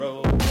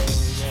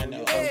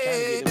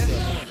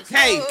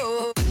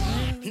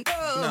Wait.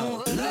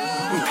 No. No.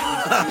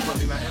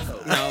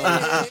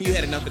 You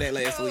had enough of that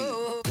last week.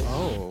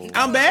 Oh.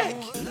 I'm back.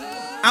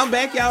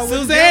 Y'all.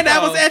 Suzanne,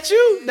 that was at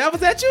you. That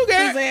was at you,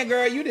 girl. Suzanne,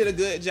 girl, you did a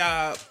good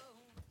job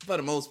for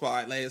the most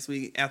part last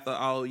week after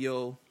all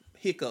your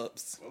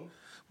hiccups.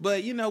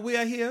 But, we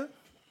are here.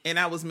 And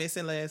I was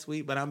missing last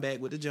week, but I'm back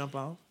with the jump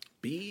off.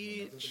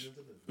 Bitch.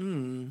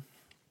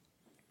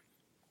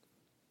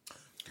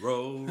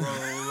 Roll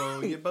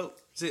your boat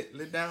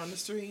gently down the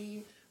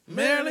stream.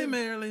 Merrily,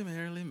 merrily,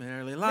 merrily,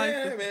 merrily. Life.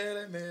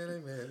 Merrily,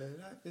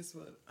 life is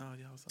what. Oh,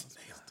 y'all so supposed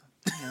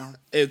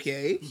to.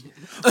 Okay.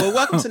 Well,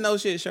 welcome to No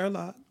Shit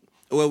Sherlock,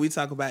 where we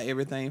talk about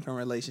everything from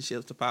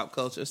relationships to pop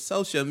culture,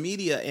 social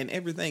media, and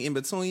everything in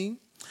between.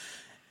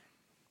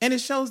 And it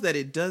shows that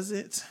it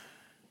doesn't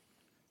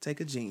take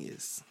a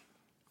genius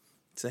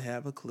to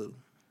have a clue.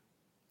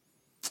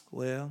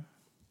 Well,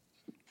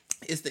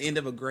 it's the end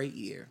of a great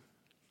year.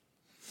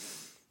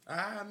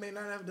 I may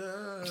not have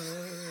done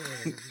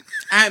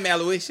I'm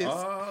Aloysius.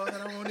 all that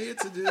I wanted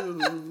to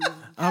do.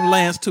 I'm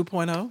Lance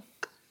 2.0. I'm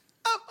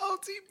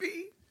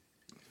OTP.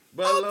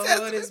 But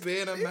Lord, it's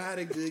been a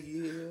mighty good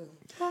year.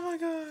 Oh, my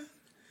God.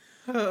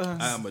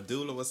 I'm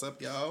Medulla. What's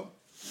up, y'all?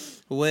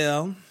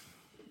 Well,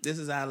 this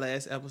is our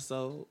last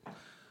episode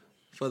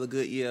for the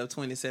good year of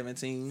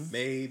 2017.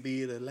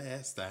 Maybe the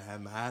last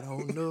time, I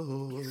don't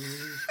know.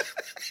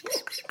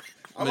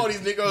 I'm on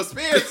these niggas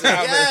spirits.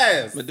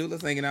 Yes. Medulla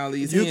singing all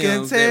these You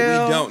hymns can that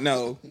tell. we don't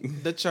know.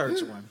 The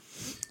church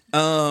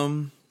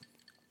one.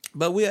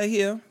 But we are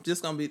here,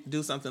 just gonna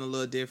do something a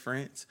little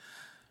different.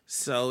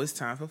 So it's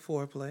time for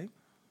foreplay,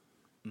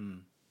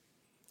 and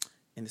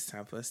it's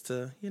time for us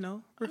to,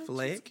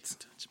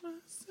 reflect.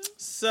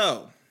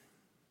 So,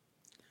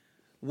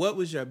 what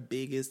was your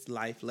biggest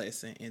life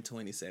lesson in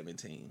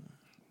 2017?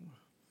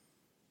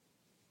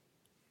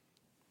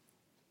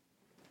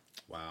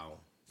 Wow.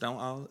 Don't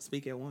all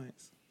speak at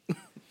once.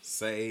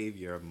 Save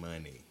your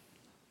money.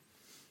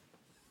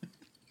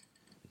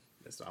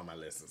 That's all my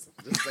lessons.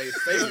 Just save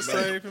your money.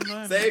 Save your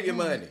money. Save your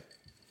money.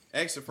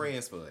 Ask your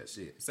friends for that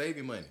shit. Save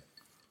your money.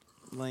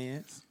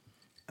 Lance,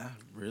 I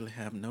really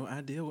have no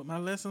idea what my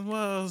lesson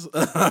was.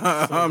 You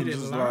I'm didn't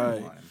just learn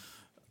like, one.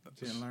 You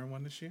didn't learn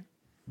one this year?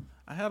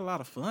 I had a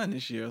lot of fun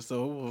this year,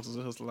 so it was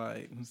just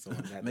like, So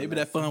that maybe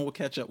the that fun will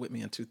catch up with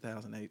me in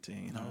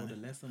 2018. No, the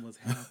lesson was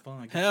have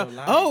fun. Get Have, your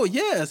life. oh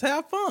yes,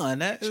 have fun.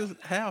 That is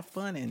have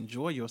fun,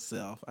 enjoy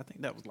yourself. I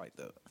think that was like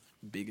the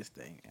biggest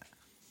thing.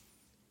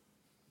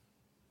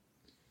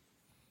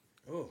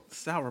 Oh.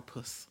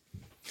 Sourpuss.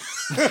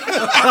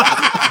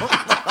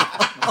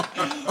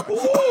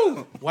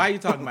 Why are you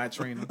talking about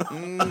Trina?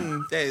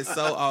 that is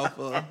so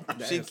awful.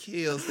 She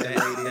kills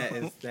that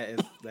lady.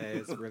 That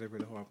is really,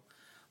 really horrible.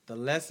 The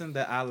lesson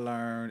that I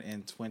learned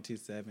in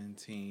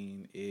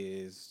 2017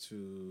 is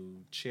to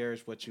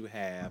cherish what you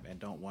have and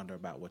don't wonder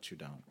about what you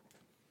don't.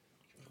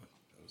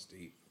 That was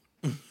deep.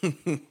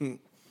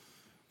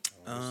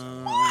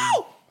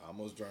 I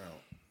almost drowned.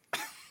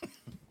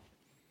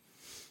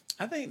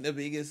 I think the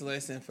biggest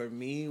lesson for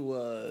me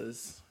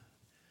was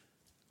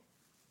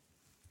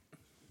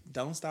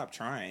don't stop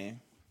trying,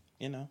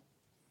 Don't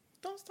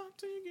stop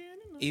till you get it.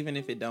 Even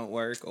if it don't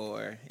work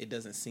or it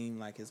doesn't seem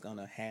like it's going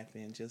to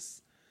happen,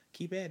 just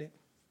keep at it.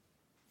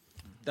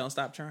 Don't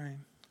stop trying.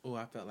 Oh,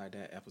 I felt like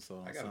that episode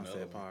on I got another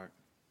Sunset one. Park.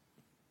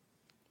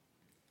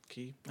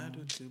 Keep. I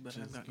do too, but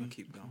I'm not gonna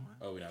keep going.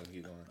 Oh, we're not gonna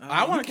keep going.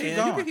 I want to you keep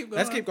can. You going. can keep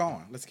Let's going. keep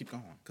going. Let's keep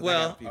going. 'Cause I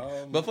Well, got a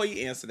few. before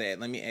you answer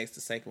that, let me ask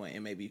the second one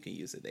and maybe you can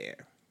use it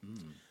there.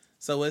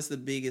 So what's the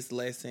biggest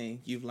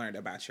lesson you've learned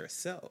about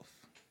yourself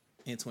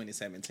in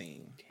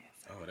 2017?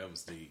 Oh, that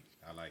was deep.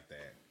 I like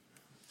that.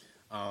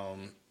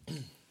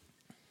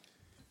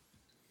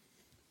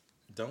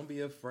 Don't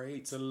be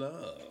afraid to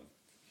love.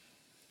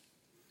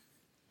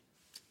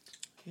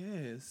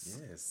 Yes.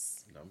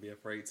 Yes. Don't be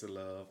afraid to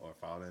love or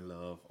fall in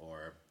love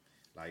or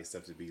allow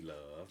yourself to be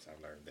loved. I've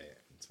learned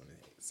that in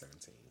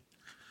 2017.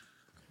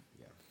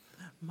 Yeah.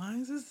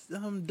 Mine's is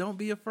don't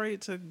be afraid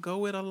to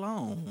go it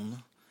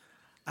alone.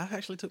 I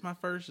actually took my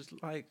first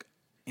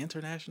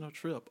international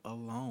trip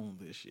alone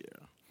this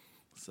year,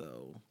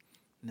 so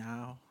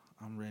now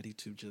I'm ready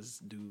to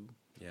just do.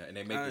 Yeah, and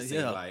they make it seem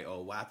yeah. like,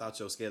 oh, well, I thought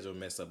your schedule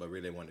messed up, but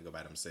really wanted to go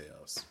by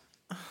themselves.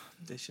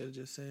 They should have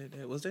just said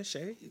that. Was that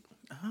shade?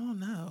 I don't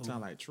know.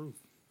 Sound like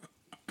truth.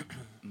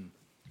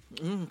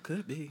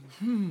 Could be.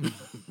 Who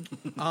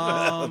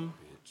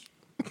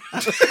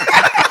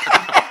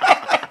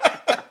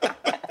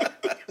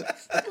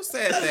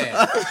said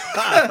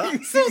that?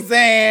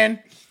 Suzanne.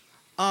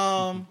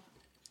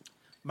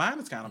 Mine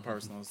is kind of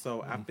personal.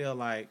 So I feel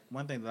like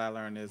one thing that I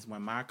learned is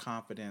when my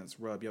confidence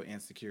rub your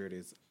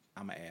insecurities,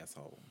 I'm an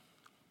asshole.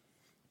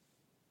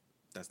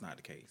 That's not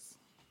the case.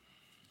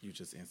 You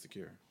just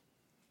insecure.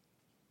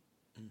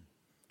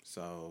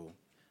 So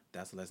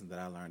that's a lesson that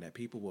I learned, that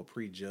people will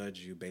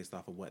prejudge you based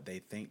off of what they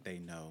think they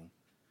know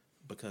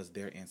because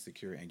they're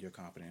insecure and you're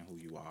confident in who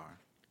you are.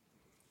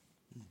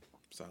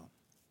 So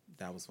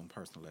that was one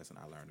personal lesson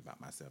I learned about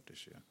myself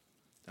this year.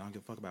 I don't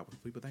give a fuck about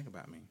what people think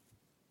about me.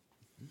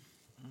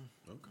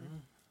 Okay.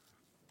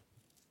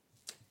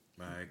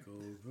 Michael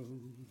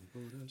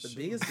Rowe, The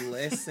biggest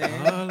lesson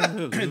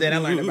that I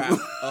learned about.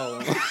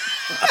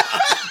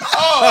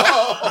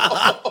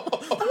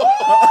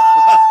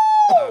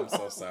 I'm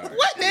so sorry.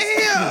 What the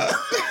hell?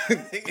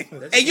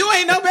 And you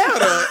ain't no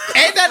better.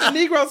 Ain't that the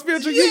Negro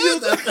spiritual you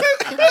use?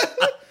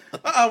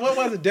 What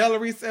was it? Della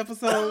Reese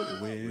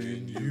episode?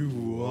 When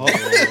you are.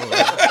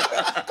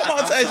 Come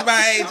on, touch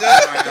my angel.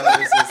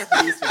 Sorry,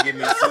 please forgive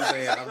me,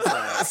 Suzanne. I'm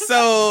sorry.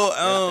 So,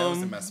 That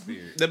was in my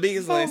spirit. the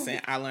biggest lesson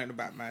I learned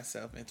about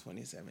myself in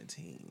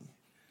 2017.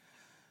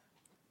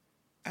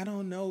 I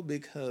don't know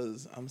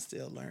because I'm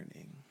still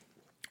learning.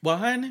 Well,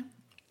 honey,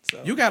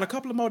 So you got a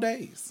couple of more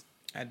days.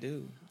 I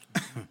do.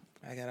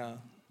 I got a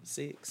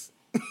 6.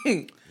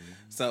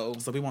 So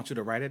So we want you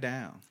to write it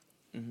down.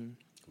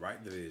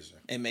 Write the vision.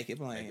 and make it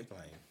plain. Make it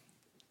plain.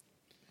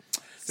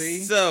 See?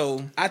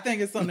 So I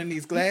think it's something in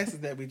these glasses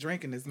that we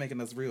drinking is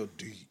making us real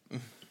deep.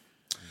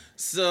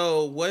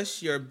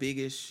 what's your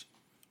biggest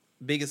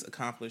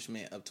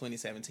accomplishment of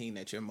 2017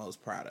 that you're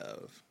most proud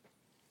of?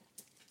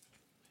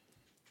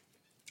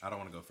 I don't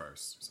want to go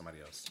first. Somebody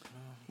else.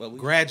 Well,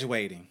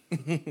 Graduating.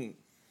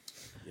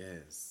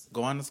 Yes.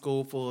 Going to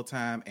school full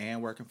time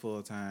and working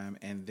full time,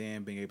 and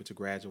then being able to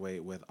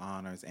graduate with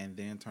honors, and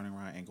then turning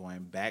around and going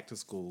back to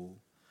school,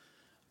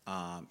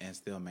 and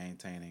still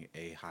maintaining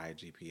a high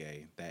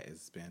GPA. That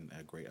has been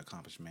a great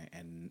accomplishment,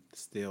 and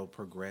still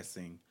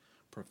progressing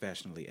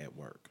professionally at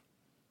work.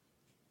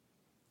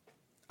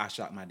 I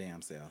shocked my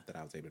damn self that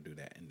I was able to do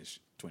that in this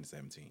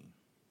 2017.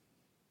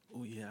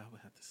 Oh yeah, I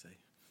would have to say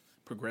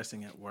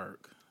progressing at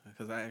work,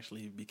 because I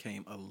actually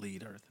became a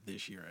leader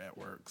this year at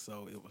work.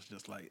 So it was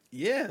just like,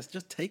 yes,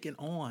 just taking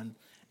on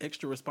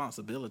extra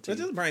responsibility So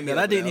just bring me that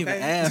I over didn't there,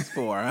 even okay? ask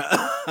for.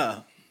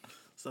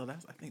 So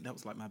I think that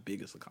was like my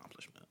biggest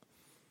accomplishment.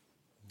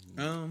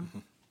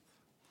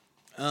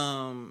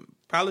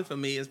 Probably for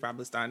me, it's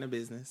probably starting a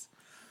business.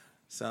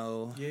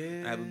 So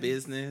I have a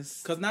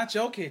business. Cause not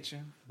your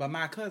kitchen, but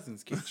my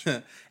cousin's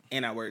kitchen.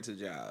 And I work 2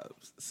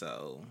 jobs.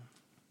 So,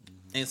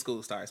 and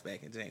school starts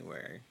back in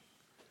January.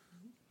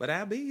 But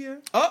I'll be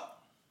here. Oh,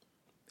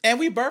 and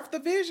we birthed the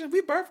vision.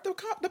 We birthed the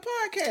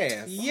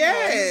podcast.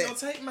 Yeah. Don't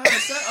take my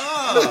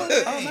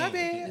oh, My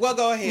bad. Well,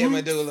 go ahead,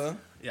 Medulla.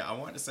 Yeah, I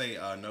wanted to say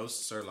no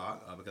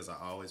Sherlock because I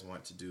always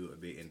want to do a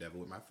big endeavor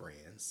with my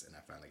friends, and I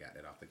finally got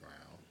that off the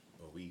ground.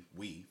 Well, we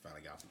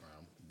finally got off the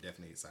ground.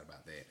 Definitely excited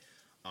about that.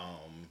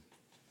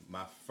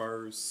 My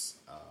first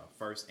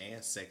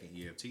and second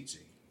year of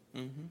teaching,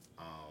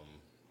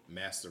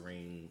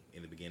 mastering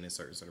in the beginning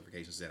certain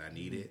certifications that I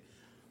needed.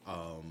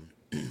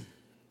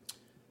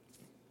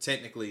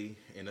 Technically,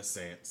 in a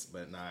sense,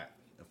 but not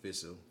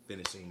official,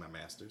 finishing my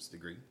master's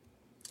degree.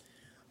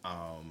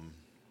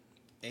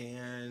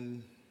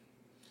 And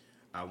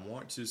I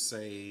want to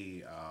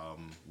say,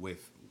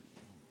 with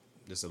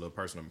just a little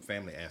personal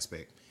family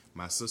aspect,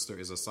 my sister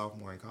is a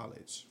sophomore in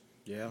college.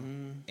 Yeah.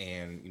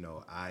 And, you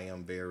know, I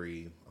am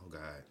very,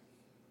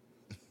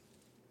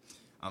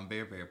 I'm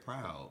very, very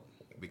proud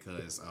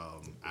because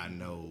I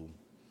know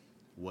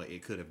what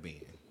it could have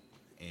been.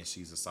 And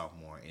she's a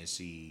sophomore, and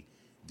she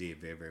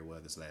did very, very well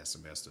this last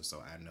semester. So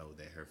I know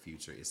that her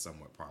future is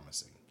somewhat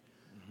promising.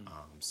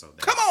 So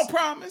that's, Come on,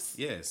 promise.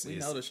 Yes. We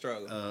know the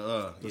struggle.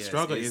 The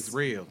struggle is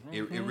real.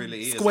 It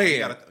really is.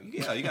 Square.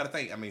 You gotta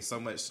think. I mean, so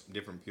much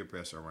different peer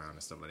pressure around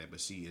and stuff like that. But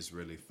she is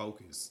really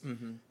focused,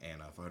 and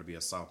for her to be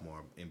a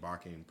sophomore,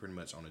 embarking pretty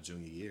much on a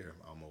junior year,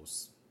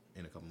 almost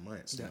in a couple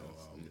months. You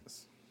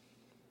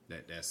know,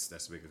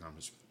 that's a big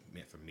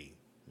accomplishment for me.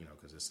 You know,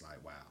 because it's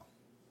like, wow.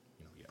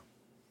 You know, yeah.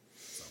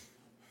 So,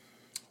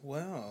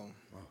 Well,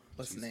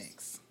 what's Jesus.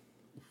 next?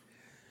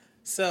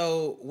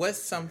 So, what's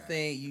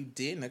something you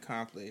didn't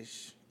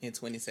accomplish in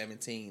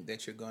 2017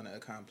 that you're going to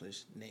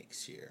accomplish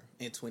next year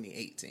in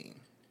 2018?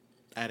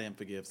 I didn't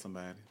forgive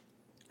somebody.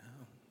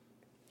 Oh.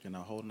 You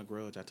know, holding a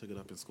grudge, I took it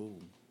up in school.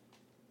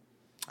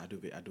 I do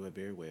it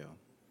very well.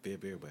 Very,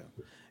 very well.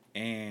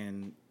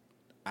 And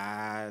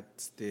I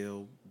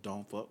still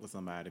don't fuck with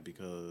somebody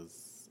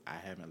because I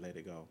haven't let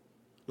it go.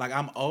 Like,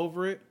 I'm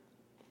over it,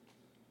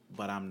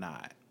 but I'm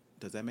not.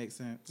 Does that make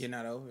sense? You're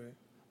not over it.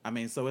 I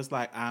mean, so it's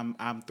like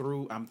I'm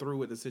through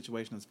with the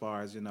situation as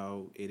far as, you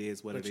know, it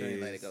is what But it you is.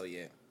 ain't let it go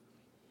yet.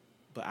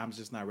 But I'm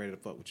just not ready to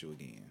fuck with you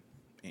again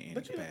in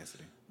any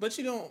capacity. But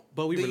you don't.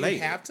 But we do related.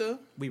 You have to.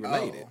 We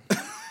related.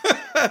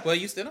 Well,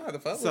 you still don't have to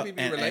fuck with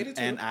people you related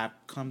to. And I've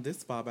come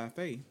this far by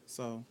faith.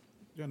 So,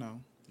 you know.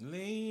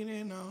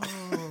 leaning on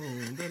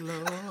the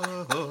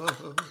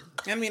Lord.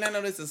 I mean, I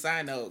know this is a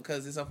side note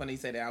because it's so funny you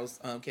say that. I was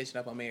catching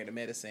up on Married to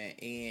Medicine,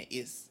 and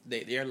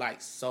they're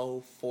like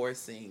so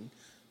forcing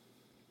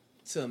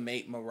to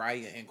make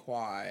Mariah and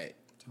Quad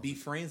be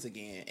friends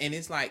again. And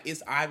it's like,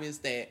 it's obvious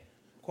that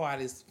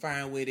Quad is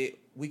fine with it.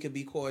 We could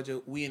be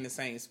cordial. We in the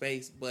same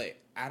space, but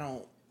I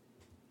don't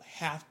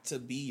have to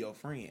be your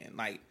friend.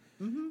 Like,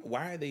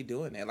 why are they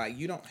doing that? Like,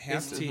 you don't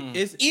have to.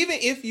 It's Even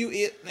if you,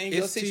 in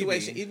your It's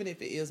situation, TV. even if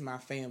it is my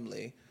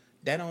family,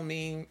 that don't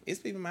mean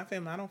it's people in my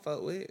family I don't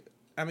fuck with.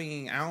 I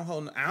mean, I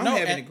don't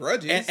have any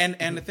grudges.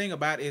 And the thing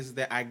about it is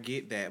that I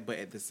get that, but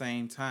at the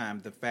same time,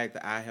 the fact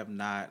that I have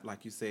not,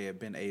 like you said,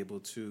 been able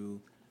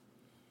to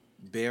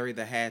bury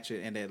the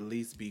hatchet and at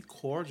least be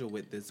cordial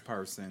with this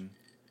person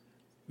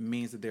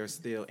means that there's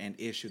still an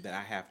issue that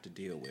I have to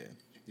deal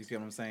with. You see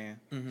what I'm saying?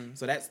 Mm-hmm.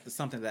 So that's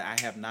something that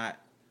I have not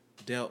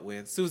dealt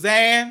with.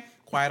 Suzanne,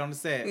 quiet on the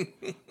set.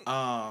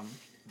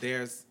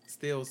 There's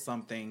still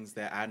some things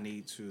that I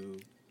need to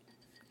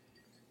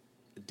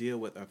deal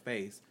with or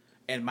face.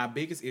 And my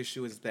biggest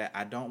issue is that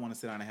I don't want to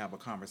sit down and have a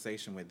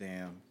conversation with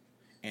them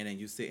and then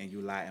you sit and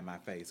you lie in my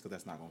face, because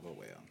that's not going to go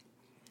well.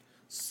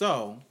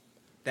 So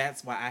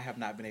that's why I have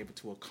not been able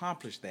to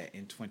accomplish that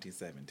in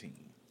 2017.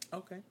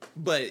 Okay.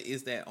 But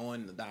is that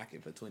on the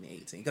docket for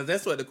 2018? Because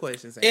that's what the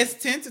question says. It's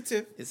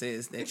tentative. It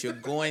says that you're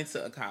going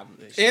to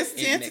accomplish. It's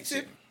it next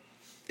year. tentative.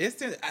 It's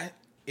tentative.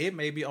 It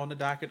may be on the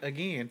docket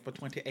again for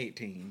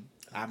 2018.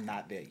 I'm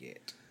not there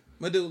yet.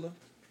 Medulla.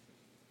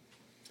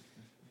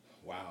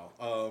 Wow.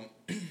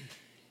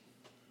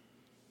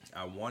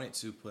 I wanted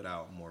to put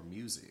out more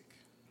music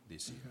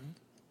this year.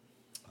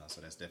 So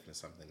that's definitely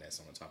something that's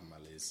on the top of my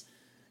list.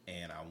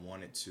 And I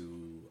wanted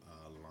to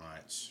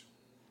launch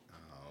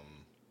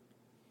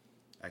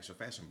actual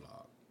fashion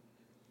blog.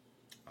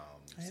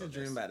 I had a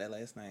dream about that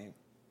last night.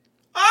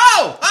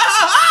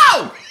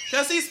 Oh!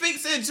 Because he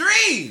speaks in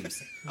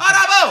dreams.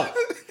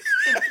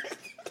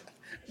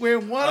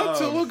 When one or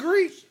two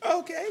agree.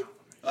 Okay.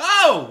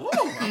 Oh! Woo.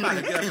 I'm about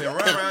to get up and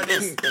run around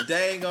this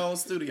dang old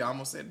studio. I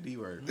almost said the D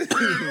word.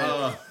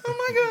 Oh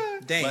my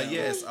God. Damn. But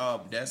yes,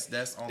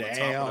 that's on the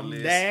top of the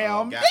list.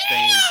 Damn.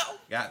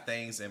 Got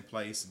things in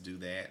place to do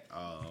that.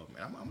 And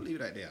I'm gonna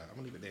leave it there. I'm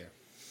gonna leave it there.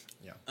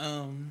 Yeah.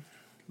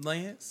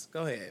 Lance,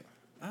 go ahead.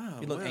 Oh,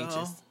 You look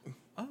anxious.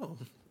 Oh.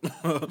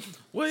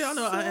 Well, y'all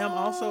know I am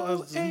also a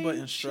Zumba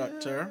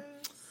instructor.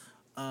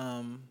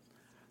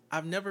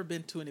 I've never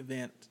been to an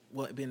event,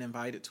 been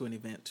invited to an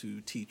event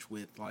to teach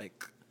with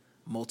like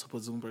multiple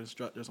Zumba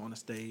instructors on a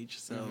stage.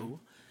 So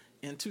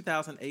in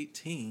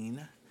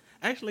 2018,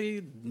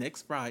 actually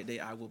next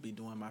Friday, I will be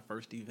doing my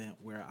first event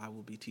where I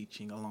will be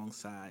teaching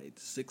alongside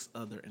 6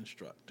 other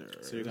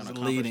instructors. So you're going to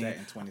accomplish that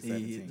in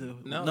 2017?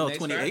 No,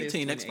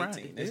 2018, next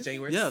Friday. That's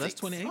January Yeah, 6th. that's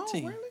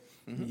 2018. Oh, really?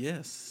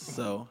 Yes.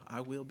 So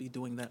I will be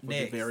doing that for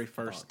Next the very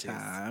first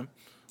time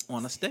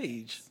on a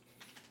stage.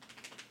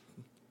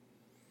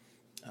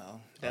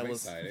 Oh, I'm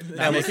excited.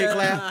 that was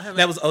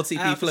that was OTP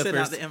I have to send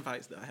out flippers. the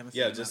invites though. I haven't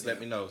Yeah, sent just them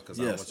out let me yet. know because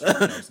Yes. I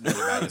want you to know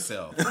by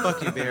yourself.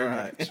 Fuck you very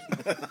much.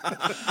 I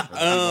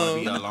want to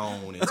be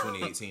alone in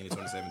 2018 and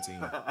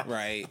 2017.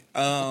 Right.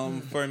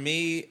 For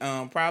me,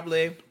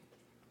 probably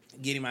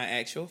getting my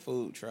actual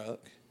food truck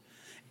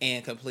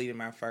and completing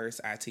my first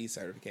IT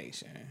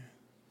certification.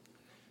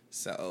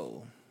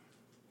 So,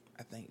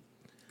 I think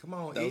Come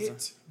on, Those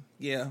it.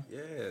 yeah,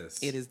 Yes.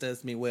 it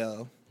does me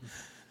well.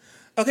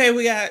 Okay,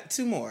 we got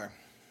 2 more.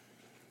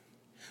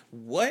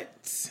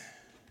 What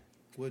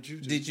What'd you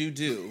do? did you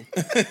do?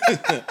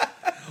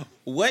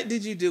 What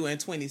did you do in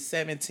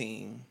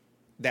 2017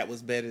 that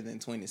was better than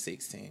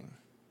 2016?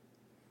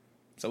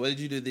 So what did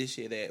you do this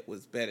year that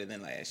was better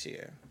than last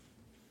year?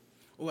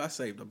 Well, I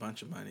saved a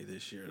bunch of money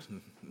this year.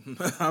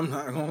 I'm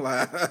not gonna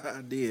lie,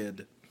 I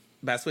did.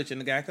 By switching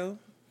to Geico?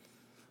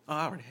 Oh,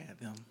 I already had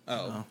them.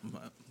 Oh.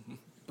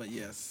 But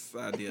yes,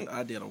 I did.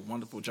 I did a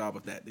wonderful job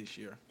of that this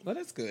year. Well,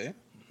 that's good.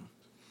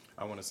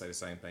 I want to say the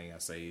same thing. I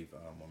saved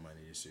more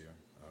money this year.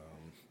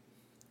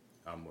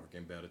 I'm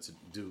working better to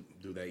do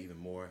that even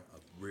more. A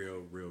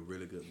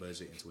really good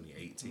budget in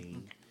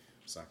 2018,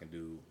 so I can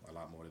do a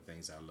lot more of the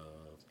things I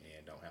love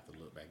and don't have to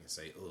look back and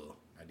say, "Oh,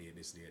 I did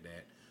this, did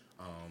that."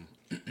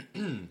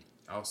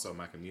 Also,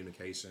 my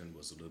communication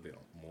was a little bit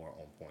more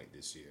on point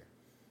this year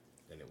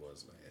than it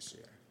was last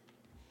year,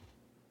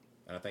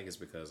 and I think it's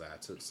because I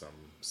took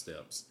some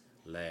steps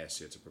last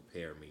year to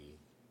prepare me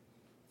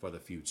for the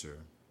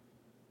future.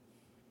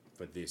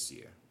 For this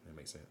year, that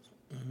makes sense.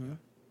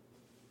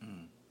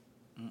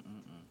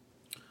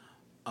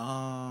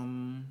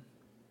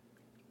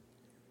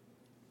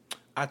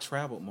 I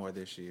traveled more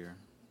this year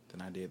than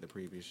I did the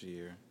previous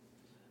year.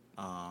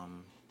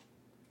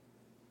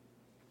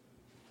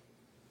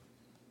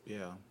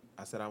 Yeah,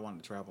 I said I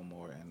wanted to travel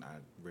more, and I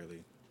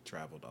really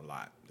traveled a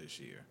lot this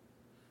year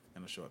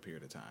in a short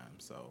period of time.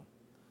 So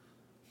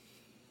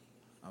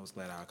I was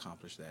glad I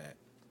accomplished that,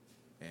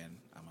 and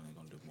I'm only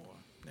going to do more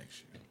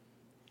next year.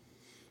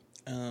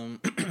 I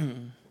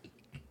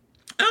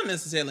don't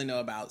necessarily know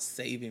about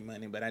saving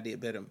money, but I did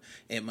better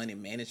at money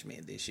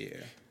management this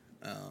year.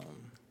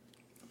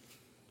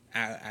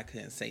 I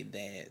couldn't say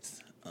that.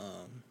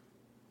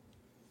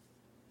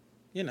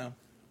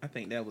 I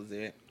think that was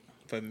it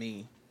for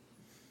me.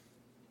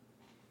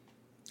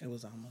 It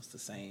was almost the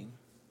same,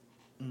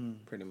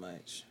 pretty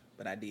much.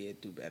 But I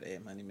did do better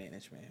at money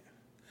management.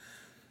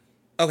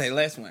 Okay,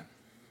 last one.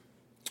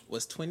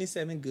 Was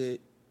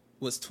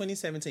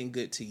 2017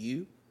 good to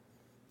you?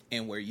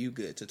 And were you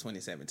good to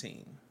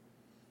 2017?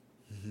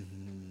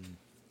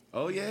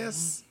 Oh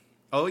yes.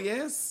 Oh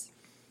yes.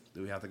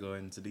 Do we have to go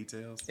into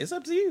details? It's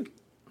up to you.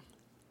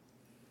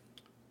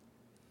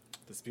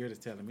 The spirit is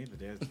telling me that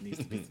there needs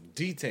to be some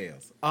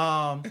details.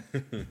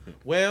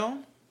 Well,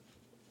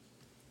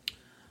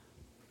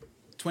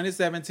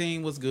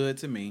 2017 was good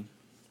to me,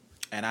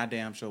 and I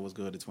damn sure was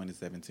good to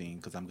 2017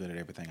 because I'm good at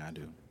everything I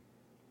do.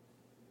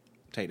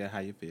 Take that how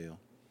you feel.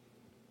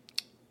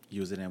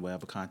 Use it in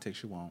whatever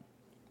context you want.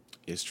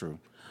 It's true.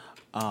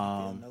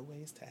 Feel no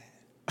ways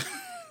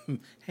tied.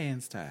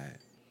 Hands tied.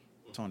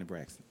 Tony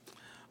Braxton.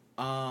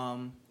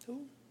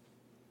 Who?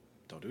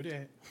 Don't do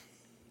that.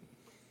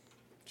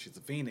 She's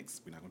a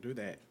phoenix. We're not gonna do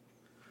that.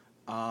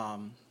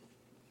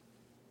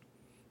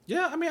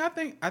 Yeah, I mean, I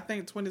think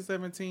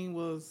 2017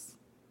 was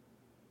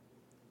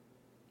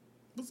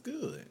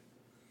good.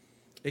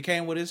 It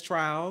came with its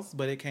trials,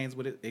 but it came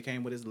with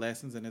its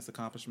lessons and its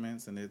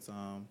accomplishments and its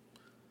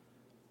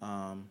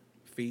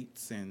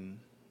feats and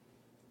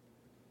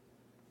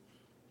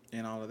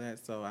all of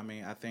that. So I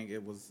mean, I think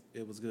it was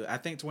good. I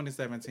think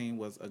 2017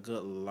 was a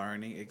good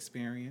learning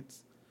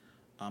experience.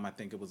 I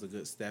think it was a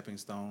good stepping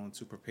stone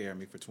to prepare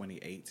me for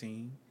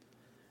 2018.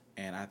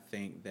 And I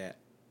think that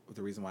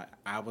the reason why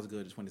I was good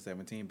at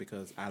 2017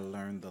 because I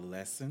learned the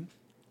lesson,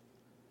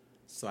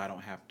 so I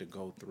don't have to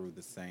go through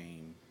the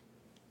same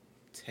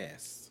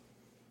test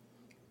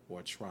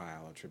or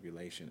trial or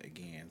tribulation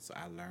again. So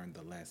I learned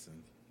the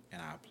lesson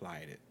and I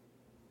applied it.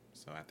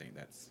 So I think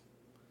that's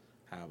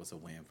how it was a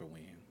win for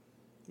win.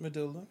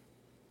 Medulla.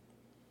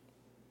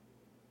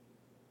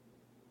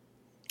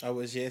 Oh,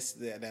 was yes.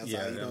 That's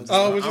all you know.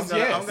 Oh, it was just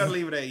yes. I'm gonna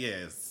leave it at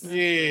yes.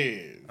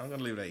 Yes. I'm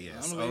gonna leave it at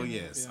yes. I'm Oh leaving-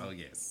 yes. yeah. Oh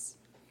yes.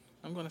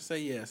 I'm gonna say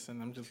yes,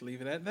 and I'm just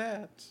leave it at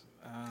that.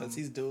 Because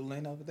he's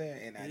doodling over there,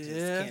 and I just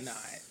Yes.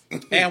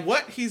 cannot. And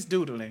what he's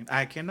doodling,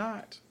 I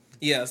cannot.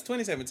 Yes,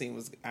 2017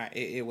 was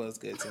it was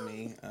good to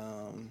me.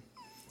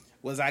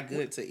 Was I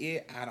good to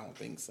it? I don't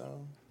think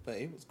so, but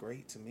it was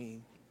great to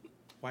me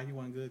Why you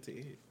weren't good to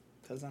it?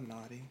 because I'm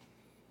naughty.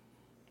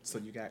 So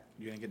you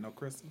didn't get no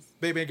Christmas?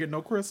 Baby ain't get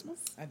no Christmas?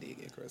 I did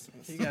get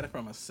Christmas. He got it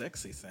from a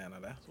sexy Santa.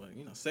 That's what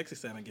sexy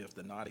Santa gives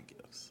the naughty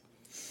gifts.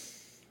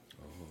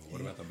 Oh,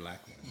 what about the black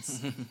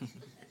ones?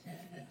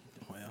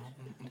 Well,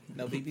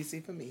 No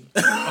BBC for me.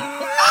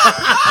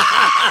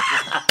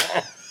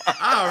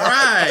 All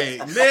right,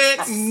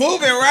 next.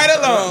 Moving right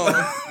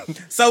along.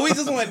 So we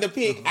just wanted to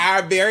pick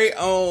our very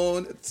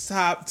own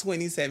top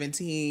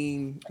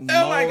 2017 my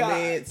God.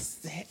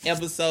 moments,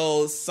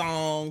 episodes,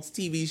 songs,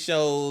 TV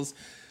shows,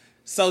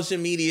 social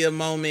media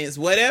moments,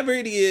 whatever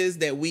it is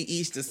that we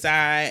each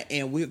decide,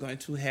 and we're going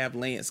to have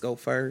Lance go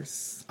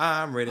first.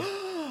 I'm ready.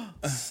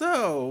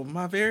 so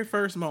my very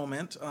first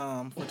moment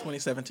for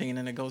 2017,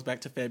 and it goes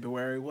back to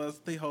February, was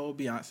the whole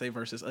Beyonce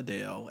versus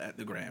Adele at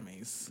the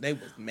Grammys. They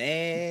was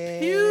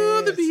mad.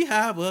 Phew, the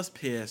Beehive was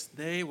pissed.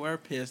 They were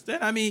pissed.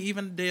 And, I mean,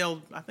 even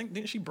Adele, I think,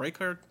 didn't she break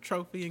her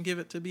trophy and give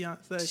it to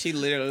Beyonce? She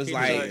literally was He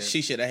like, did.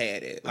 she should have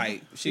had it.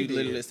 Like, she did.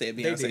 literally said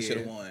They Beyonce did. should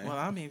have won. Well,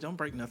 I mean, don't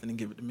break nothing and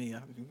give it to me.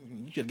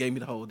 You should have gave me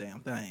the whole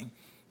damn thing.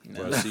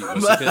 Well, she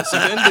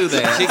couldn't do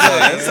that. She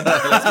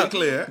couldn't. Let's be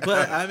clear.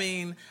 But I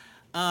mean,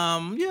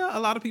 yeah, a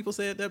lot of people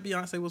said that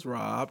Beyonce was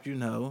robbed.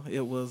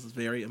 It was a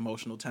very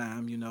emotional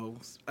time.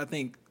 I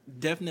think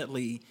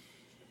definitely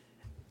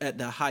at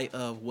the height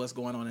of what's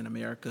going on in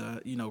America,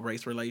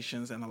 race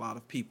relations, and a lot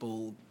of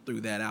people threw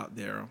that out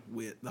there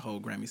with the whole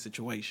Grammy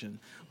situation.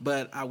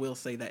 But I will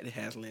say that it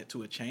has led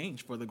to a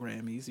change for the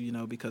Grammys,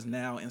 because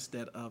now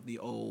instead of the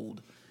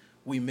old,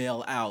 we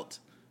mail out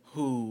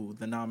who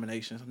the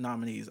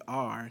nominees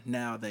are,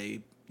 now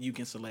you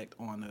can select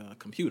on a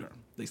computer.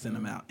 They send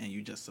them out and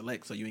you just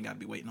select, so you ain't got to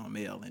be waiting on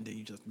mail, and then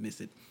you just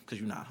miss it because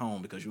you're not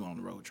home because you're on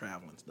the road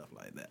traveling and stuff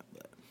like that.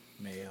 But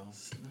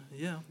Males.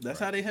 yeah, that's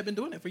how they have been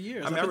doing it for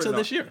years, I mean, up until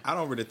this year. I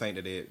don't really think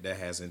that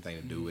has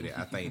anything to do with it.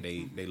 I think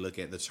they look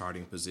at the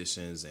charting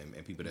positions and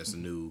people that's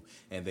new,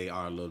 and they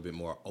are a little bit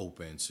more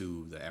open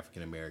to the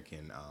African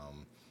American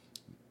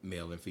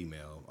male and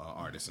female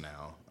artists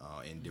now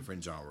in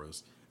different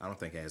genres. I don't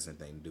think it has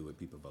anything to do with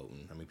people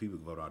voting. I mean, people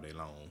can vote all day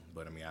long,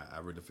 but I mean, I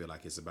really feel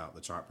like it's about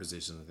the chart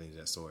positions and things of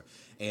that sort.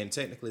 And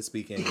technically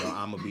speaking,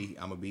 I'm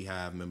a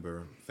Beehive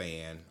member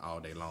fan all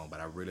day long,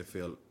 but I really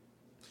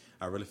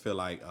feel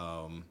like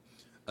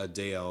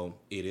Adele,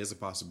 it is a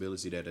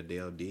possibility that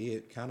Adele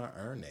did kind of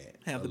earn that.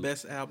 Have the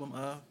best album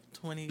of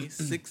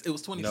 26. It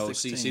was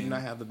 2016. No, she did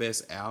not have the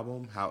best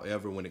album.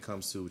 However, when it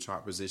comes to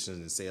chart positions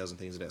and sales and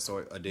things of that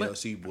sort, Adele,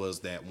 she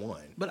was that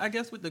one. But I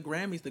guess with the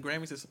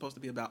Grammys is supposed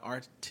to be about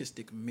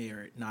artistic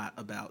merit, not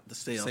about the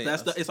sales.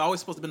 Sales. It's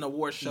always supposed to be an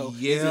award show.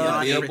 Yeah,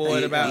 beyond the Billboard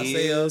everything about else. is.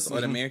 sales or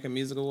the American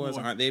Music Awards,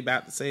 More. aren't they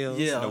about the sales?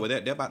 Yeah. No, well,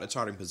 they're about the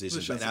charting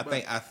positions, Positions, and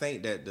but- I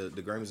think that the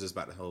Grammys is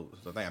about the whole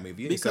thing. I mean, if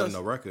you ain't Because- selling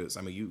no records,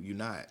 I mean, you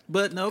not.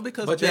 But no,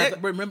 because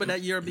But remember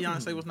that year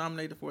Beyonce was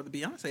nominated for the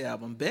Beyonce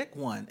album. Beck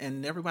won,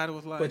 and everybody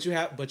was like, But you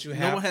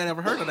have no one had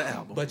ever heard of the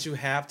album. But you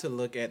have to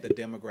look at the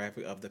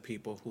demographic of the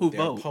people who Who they're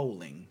vote.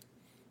 polling.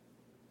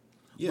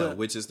 Yeah, But-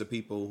 which is the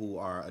people who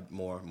are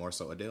more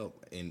so Adele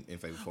in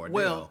favor for Adele,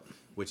 Well-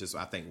 which is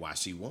I think why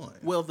she won.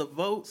 Well, the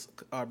votes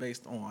are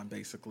based on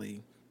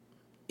basically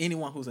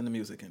anyone who's in the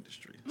music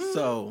industry. Mm.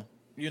 So,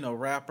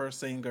 rappers,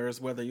 singers,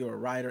 whether you're a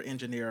writer,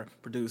 engineer,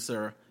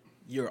 producer,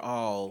 you're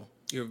all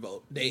Your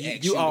vote. They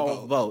ask You you all to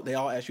vote. vote. They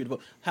all ask you to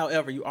vote.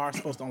 However, you are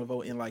supposed to only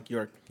vote in like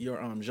your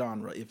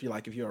genre. If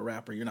you're a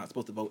rapper, you're not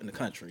supposed to vote in the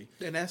country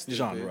Then that's stupid.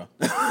 genre.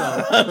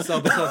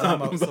 So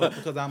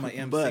because I'm an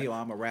MC But- or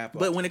I'm a rapper.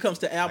 But when it comes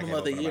to I album can't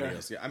of the vote for nobody year,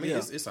 else. Yeah, I mean,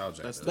 it's all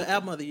objective. But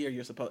album of the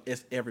year,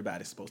 it's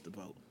everybody's supposed to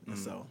vote. And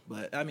so,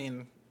 but I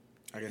mean,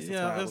 I guess that's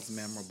yeah, why it was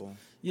that's- memorable.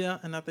 yeah,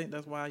 and I think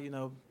that's why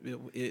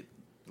it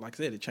like I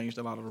said, it changed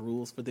a lot of the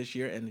rules for this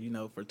year, and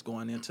for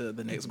going into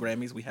the next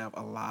Grammys, we have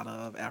a lot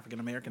of African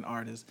American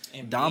artists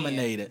And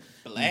dominated,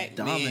 Black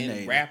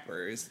men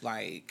rappers,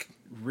 like,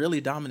 really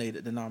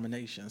dominated the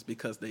nominations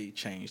because they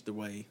changed the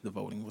way the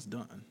voting was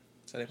done.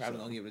 so they probably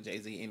gonna give it to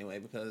Jay-Z anyway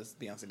because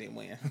Beyonce didn't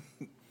win.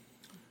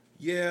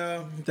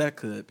 Yeah, That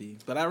could be,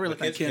 but I really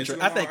think Kendrick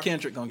Kendrick. I think Lamar?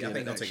 Kendrick gonna Yeah, I get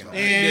think it. he'll take it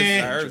actually. home. He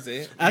deserves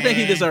it. I think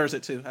he deserves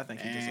it too. I think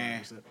he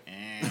deserves it.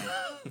 damn.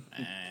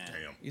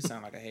 You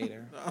sound like a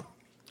hater.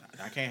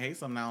 I can't hate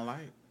something I don't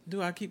like.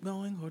 Do I keep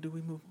going or do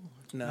we move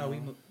on? No, we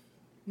move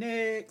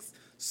next.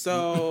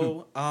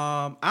 So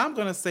I'm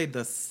gonna say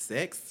the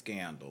sex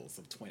scandals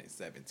of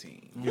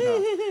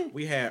 2017.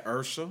 We had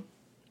Ursha,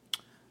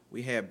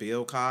 we had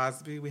Bill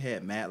Cosby, we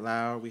had Matt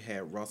Lauer, we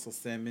had Russell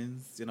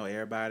Simmons.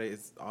 Everybody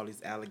is all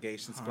these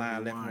allegations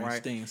flying left and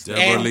right. Weinstein.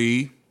 Deborah And-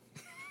 Lee.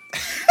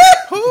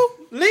 Who?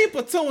 Leave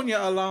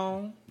Petunia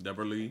alone.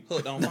 Deborah Lee.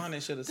 Hooked on Bonnie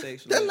should have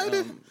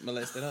sexually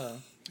molested her.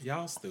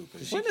 Y'all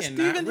stupid. She When is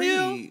cannot Stephen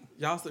Hill?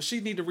 read.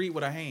 She need to read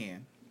with her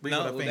hand. Read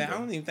No, with her I finger.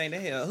 don't even think they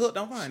have Hooked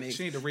on Bonnie.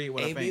 She need to read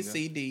with her A, B, finger.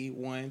 C, D,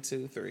 1,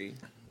 2, 3.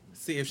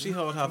 See if she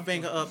hold her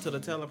finger up to the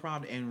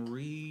teleprompter and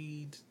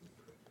read.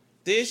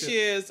 This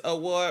year's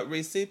award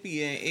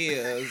recipient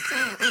is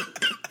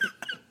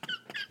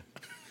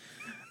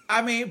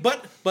I mean,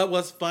 but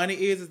what's funny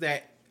is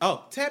that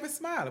Tabitha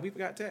Smiley. We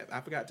forgot Tab. I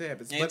forgot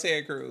Tabitha. and But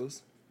Ted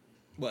Cruz.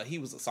 Well, he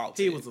was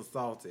assaulted. he was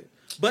assaulted.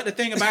 But the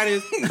thing about it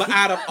is, but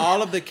out of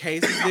all of the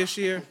cases this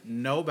year,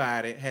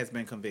 nobody has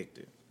been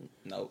convicted.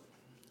 Nope.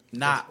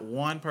 Not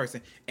one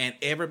person, and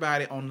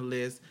everybody on the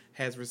list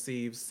has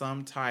received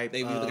some type.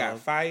 They've either got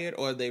fired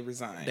or they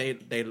resigned.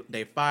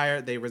 They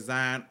fired, they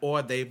resigned,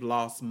 or they've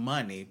lost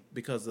money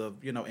because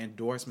of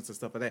endorsements and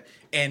stuff like that,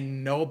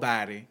 and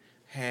nobody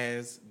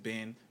has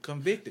been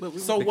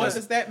convicted. So what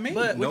does that mean?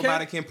 but- we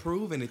Nobody can't- can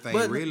prove anything,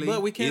 But really.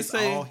 we can't it's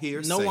say all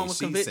hearsay. no one was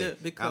She convicted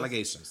said. because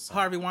Allegations.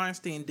 Harvey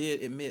Weinstein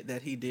did admit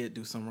that he did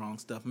do some wrong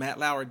stuff. Matt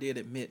Lauer did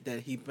admit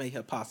that he may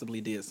have possibly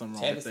did some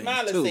wrong Travis things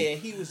Smiley too. said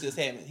he was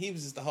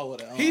just the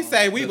holder. He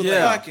said we was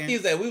Yeah. fucking. He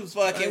said we was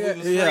fucking, we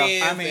was Yeah,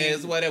 friends, I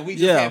mean, whatever. We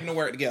just yeah. having to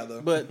work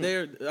together. But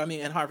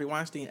and Harvey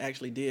Weinstein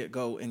actually did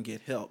go and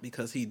get help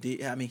because he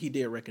did. I mean, he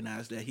did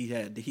recognize that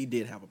he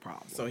did have a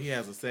problem. So he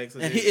has a sex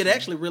and addiction. it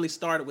actually really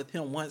started with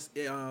him once,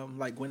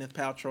 like Gwyneth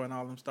Paltrow and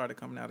all of them started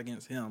coming out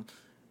against him.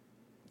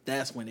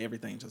 That's when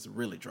everything just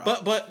really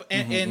dropped.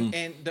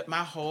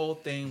 My whole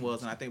thing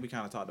was, and I think we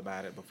kind of talked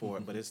about it before,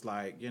 but it's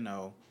like,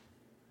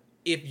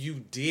 if you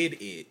did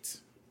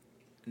it,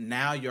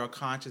 now your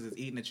conscience is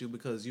eating at you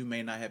because you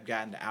may not have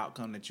gotten the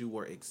outcome that you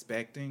were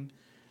expecting.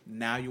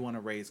 Now you want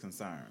to raise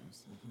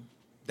concerns.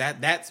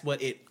 That's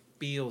what it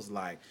feels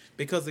like.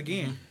 Because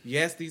again,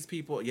 yes,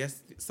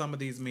 some of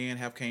these men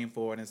have came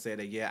forward and said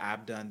that, yeah,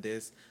 I've done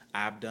this,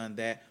 I've done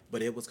that,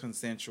 but it was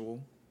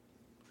consensual.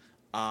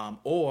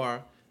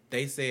 Or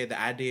they said that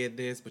I did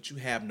this, but you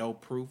have no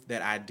proof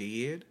that I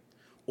did.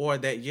 Or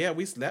that, yeah,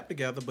 we slept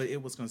together, but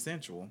it was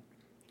consensual.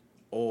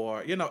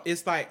 Or,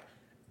 it's like,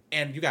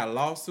 and you got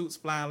lawsuits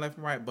flying left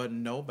and right, but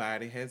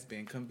nobody has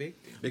been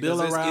convicted. Because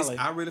Bill O'Reilly.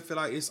 I really feel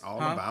like it's all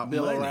about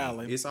Bill money.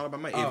 O'Reilly. It's all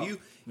about money. Oh,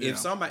 If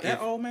somebody,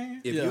 That old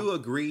man? if Yeah. you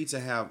agree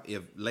to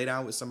lay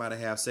down with somebody,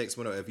 have sex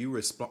with, or if you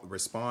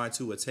respond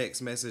to a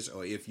text message,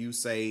 or if you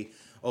say,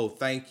 "Oh,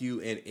 thank you,"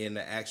 in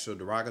the actual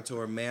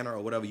derogatory manner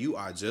or whatever, you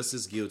are just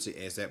as guilty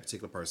as that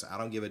particular person. I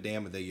don't give a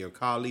damn if they're your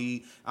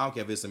colleague. I don't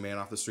care if it's a man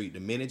off the street.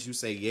 The minute you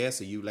say yes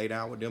and you lay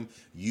down with them,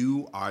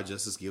 you are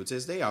just as guilty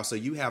as they are. So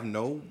you have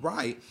no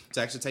right to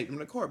actually take them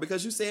to court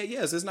because you said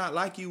yes. It's not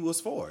like you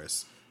was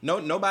forced.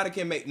 Nobody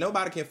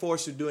can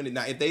force you doing it.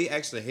 Now, if they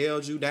actually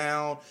held you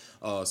down,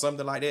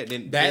 something like that,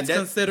 then That's then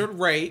considered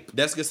rape.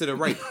 that's considered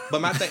rape. But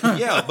my thing,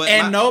 yeah, but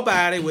And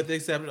nobody, with the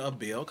exception of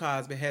Bill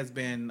Cosby, has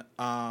been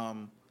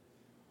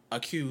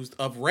accused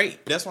of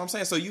rape. that's what I'm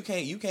saying. So you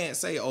can't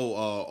say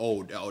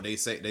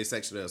they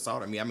sexually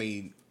assaulted me. I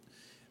mean,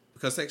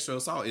 because sexual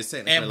assault is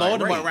technically And like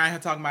Voldemort rape. around here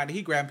talking about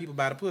he grabbing people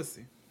by the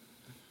pussy.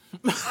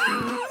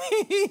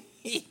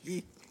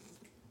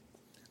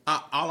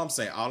 All I'm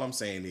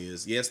saying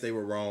is, yes, they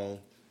were wrong,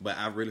 but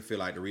I really feel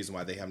like the reason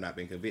why they have not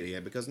been convicted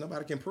yet because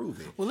nobody can prove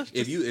it. Well, let's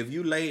if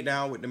you lay it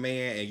down with the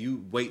man and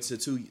you wait till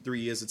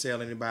 2-3 years to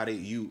tell anybody,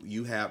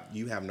 you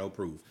have no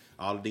proof.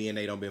 All the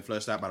DNA don't been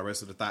flushed out by the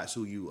rest of the thoughts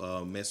who you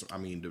the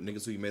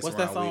niggas who you mess What's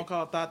around that song with.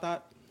 called? Thought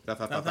Thought?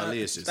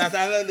 Delicious. That's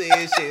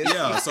delicious.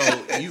 Yeah, so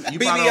you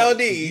BBOD.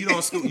 probably you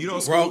don't screw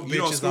Broke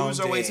bitches on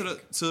your way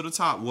deck. to the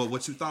top. Well,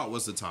 what you thought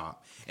was the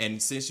top,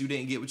 and since you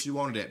didn't get what you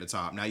wanted at the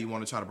top, now you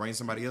want to try to bring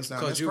somebody else down.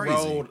 Because That's you crazy.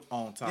 rolled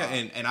on top. Yeah,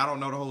 and I don't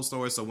know the whole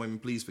story, so women,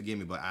 please forgive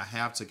me, but I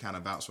have to kind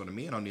of vouch for the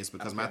men on this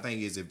because my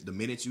thing is, if the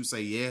minute you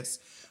say yes,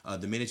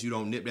 the minute you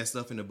don't nip that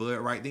stuff in the bud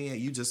right then,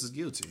 you just as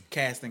guilty.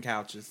 Casting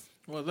couches.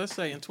 Well, let's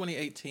say in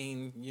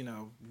 2018,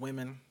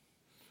 women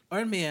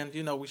or men,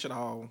 we should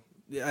all,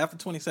 after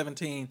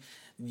 2017,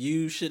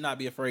 you should not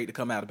be afraid to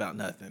come out about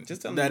nothing.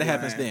 Just tell them that you're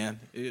happens lying.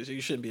 then.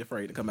 You shouldn't be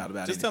afraid to come out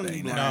about Just tell them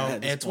anything. you're now, lying.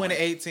 at In this point.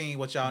 2018,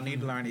 what y'all need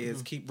to learn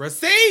is keep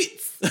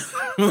receipts.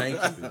 Thank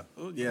you.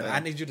 Oh, yeah. I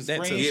need you to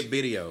That too. Get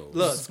videos.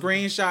 look,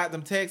 screenshot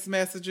them text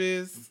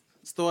messages,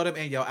 store them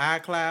in your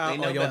iCloud They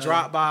know or your better.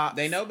 Dropbox.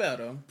 They know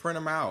better. Print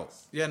them out.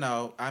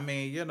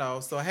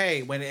 So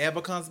hey, when it ever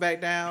comes back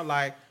down,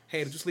 like,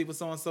 hey, did you sleep with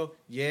so and so?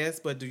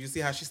 Yes, but do you see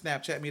how she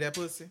Snapchat me that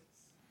pussy?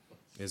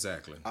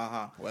 Exactly.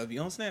 Well, if you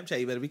on Snapchat,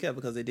 you better be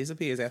careful because it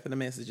disappears after the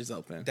message is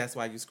open. That's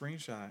why you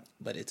screenshot.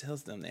 But it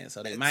tells them that,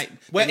 so they might.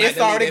 Well, they might it's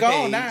delete already their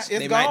gone page. now. It's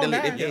They might gone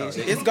now. delete their page.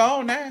 It's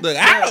gone now. Look,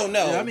 I don't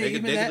know. Yeah, I mean, They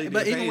even could that, delete but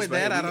their even page, with but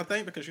that, I we- don't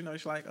think because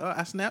it's like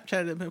I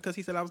Snapchatted him because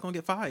he said I was gonna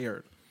get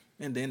fired,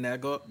 and then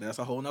that's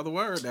a whole nother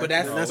word. But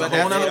that's a but whole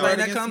that's nother it thing that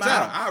against comes mine.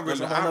 out. I That's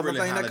really, a whole I other really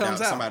thing highly that doubt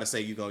comes out. somebody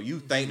say you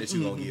think that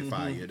you're gonna get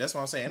fired. That's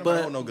what I'm saying. But-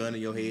 Nobody hold no gun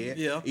in your head.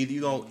 Yeah. Either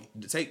you gonna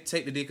take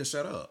the dick or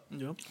shut up.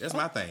 Yeah. That's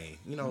my thing.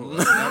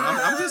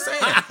 I'm just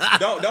saying.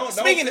 Don't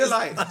Speaking feel of-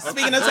 like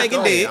speaking of taking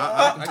Go ahead. dick,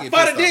 I get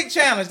For the pissed dick off.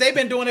 challenge, they've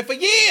been doing it for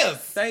years.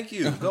 Thank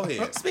you. Go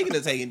ahead. Speaking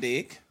of taking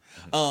dick,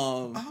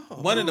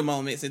 one of the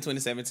moments in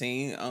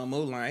 2017,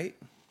 Moonlight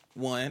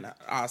won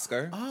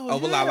Oscar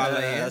over La La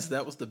Land.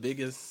 That was the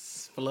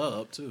biggest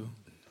flub too.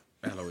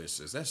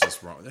 Aloysius, that's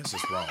just wrong. That's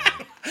just wrong.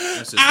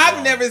 That's just I've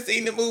wrong. never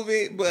seen the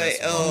movie, but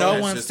That's wrong. No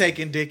That's one's just-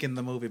 taking dick in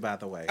the movie, by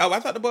the way. I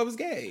thought the boy was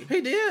gay.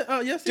 He did. Oh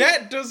yes, he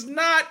That does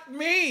not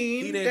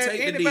mean He didn't that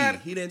take anybody.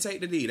 the D. He didn't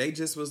take the D. They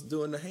just was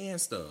doing the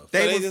hand stuff.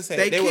 They So was- just said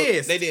they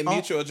kissed. They did Oh,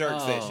 mutual jerk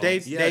session. They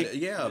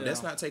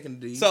That's not taking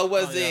the D. So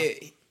was yeah.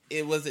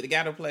 it was it the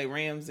guy that played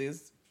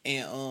Ramses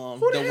and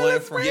the the hell one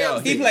is from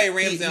Ramses? he played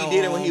Ramses He on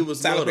did it when he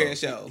was Tyler little. Perry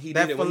show. He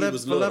that did it for, when he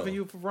was for little. loving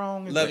you for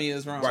wrong. is Loving that- You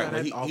Is Wrong. Right,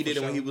 when That's he did it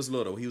awful when he show. was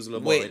little. He was a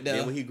little boy. With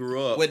Then when he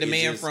grew up, with the it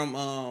man just-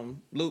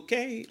 from Luke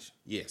Cage.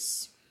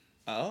 yes.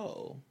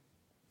 Oh.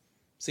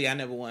 See, I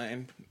never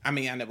won. I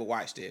mean, I never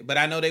watched it, but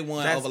I know they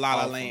won That's over La La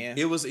awful. Land.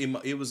 It was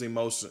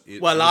emotional.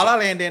 Well, La La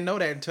Land didn't know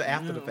that until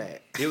after the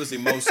fact. It was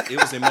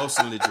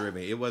emotionally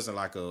driven. It wasn't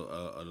like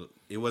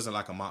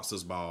a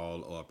Monsters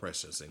Ball or a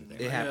Precious anything.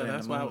 It Like happened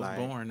that's in the why it was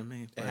moonlight. born to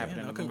me. But, happened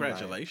in the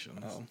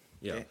congratulations. Oh.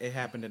 yeah. It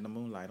happened in the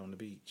moonlight on the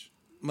beach.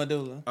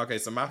 Medulla. Okay,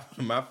 so my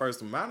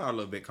first one, mine are a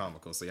little bit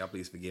comical, so y'all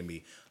please forgive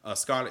me.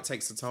 Scarlett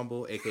Takes a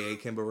Tumble, aka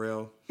Kim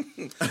Burrell.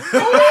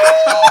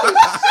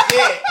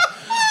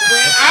 When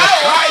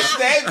I watched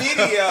that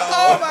video,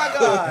 Oh my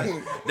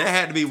god! That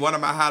had to be one of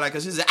my highlights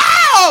because she said,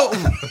 "Ow!"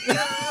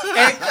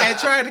 and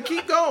tried to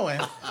keep going.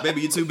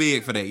 Baby, you're too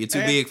big for that. You're too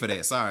big for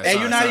that. Sorry. And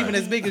you're not even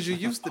as big as you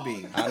used to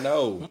be. I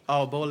know.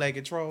 Oh,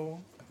 bow-legged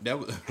troll.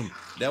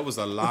 That was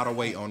a lot of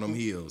weight on them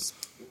heels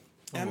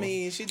I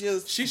mean, she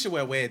She should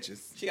wear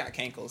wedges. got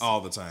cankles.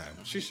 all the time.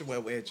 She should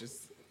wear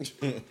wedges.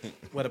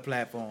 With a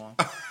platform.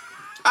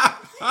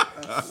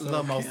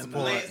 Little more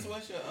support. Lance,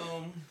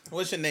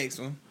 what's your next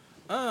one?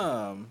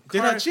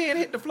 Did her chin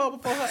hit the floor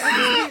before her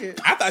ankle did?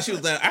 I thought she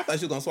was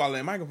gonna swallow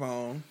that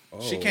microphone.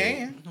 She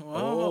can.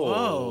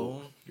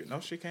 Oh, You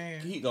know she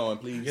can. Keep going,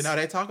 please. You know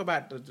they talk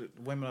about the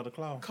women of the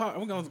claw.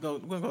 We're gonna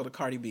go to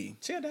Cardi B.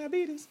 She had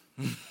diabetes.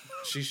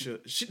 She should.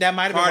 That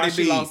might have been why Cardi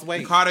she B. lost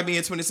weight. Cardi B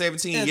in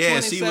 2017. In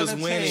Yes, she was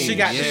 2017. winning. She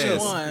got the yes. sugar.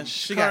 Won.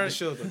 She got the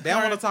sugar. They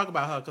don't want to talk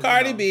about her. Cause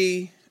Cardi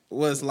B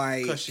was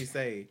like because she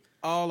saved.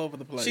 All over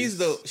the place. she's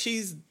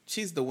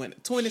the winner.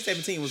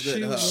 2017 was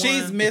good to her.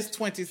 She's Miss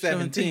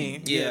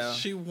 2017. 17. Yeah.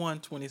 She won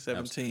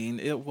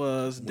 2017. It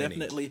was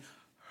definitely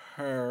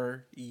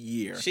her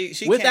year. She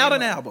without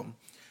came an up- album.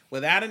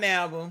 Without an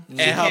album,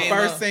 she And her came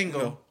first up-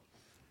 single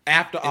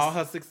after all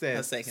her success.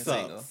 her second sucks.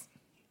 single.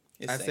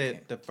 It's I second.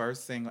 said the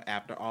first single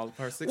after all of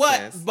her What?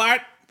 success.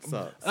 Bart?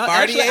 Sucks. Party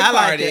Actually, ain't I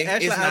like party. it.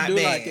 Actually, It's I not do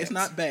bad. like it. It's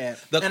not bad.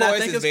 The And I chorus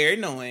think is it's- very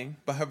annoying,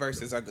 but her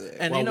verses are good.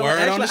 And Well, you know,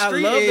 word on the actually,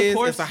 street I love the is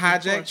chorus, it's a the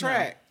hijacked chorus now.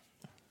 track.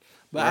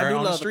 But Word I do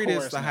on love the street the is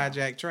chorus a now.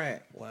 hijacked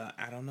track. Well,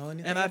 I don't know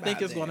anything. And I think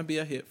about it's going to that. be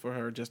a hit for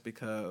her just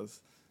because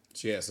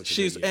She has such a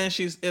she's good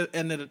year.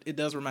 and it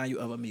does remind you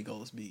of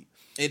Amigos beat.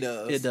 It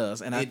does. It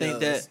does, and I It think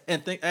does. I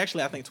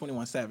think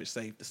 21 Savage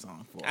saved the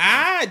song for her.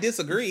 I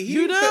disagree.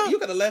 You do? You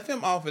could have left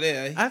him off of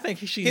there. I think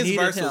she His needed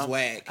verse him. was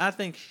whack. I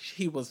think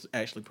he was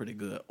actually pretty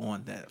good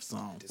on that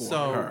song for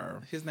So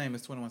her. his name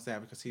is 21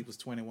 Savage because he was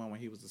 21 when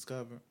he was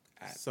discovered.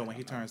 So when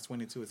he turns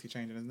 22, is he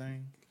changing his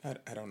name?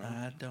 I don't know.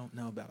 I don't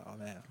know about all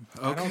that.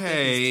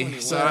 Okay, think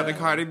it's shout out to 21.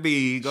 Cardi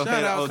B. Go Shout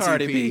ahead, out OTP.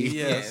 Cardi B.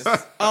 Yes.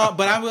 Yes.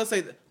 But I will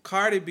say that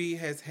Cardi B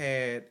has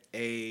had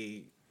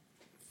a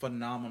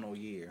phenomenal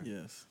year.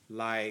 Yes.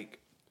 Like,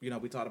 we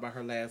talked about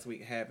her last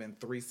week having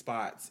 3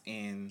 spots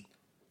in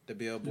the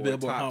Billboard,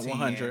 Billboard top Hot 10.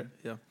 100.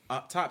 Yeah.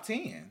 Top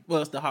 10.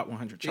 Well, it's the Hot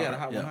 100 chart. Yeah, the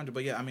Hot 100.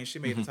 But yeah, I mean, she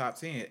made the top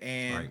 10.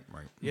 And,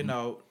 Right. you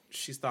know,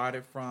 she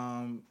started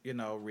from, you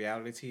know,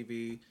 reality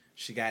TV.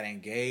 She got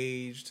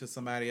engaged to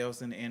somebody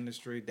else in the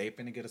industry. They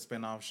finna get a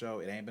spinoff show.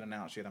 It ain't been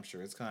announced yet. I'm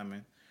sure it's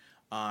coming.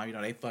 You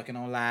know, they fucking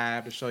on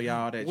live to show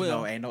y'all that, you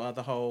know, ain't no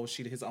other hoe.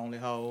 She his only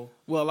hoe.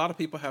 Well, a lot of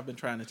people have been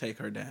trying to take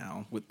her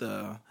down with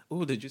the.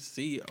 Oh, did you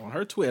see on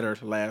her Twitter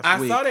last I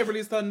week? saw they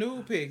released her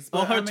nude pics.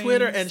 On her I mean,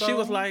 Twitter, and so- she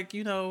was like,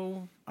 you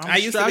know, I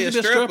used to be a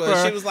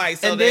stripper. She was like,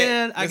 so and that-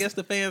 then I guess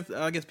the fans,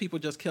 I guess people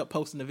just kept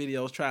posting the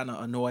videos trying to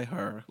annoy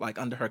her. Like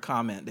under her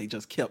comment, they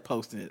just kept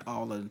posting it,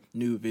 all the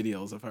new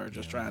videos of her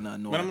just trying to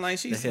annoy. But I'm like,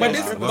 she's- the But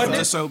hell this, out of Welcome her. to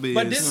this, showbiz.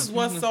 but this is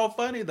what's so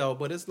funny though.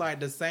 But it's like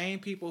the same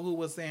people who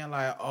was saying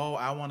like, "Oh,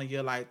 I want to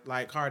get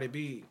like Cardi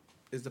B,"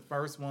 is the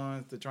first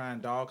ones to try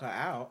and dog her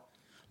out,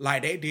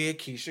 like they did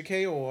Keisha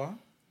Kaur.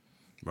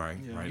 Right.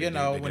 You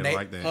know, when they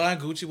like that. her and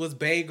Gucci was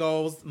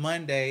bagels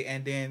Monday,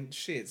 and then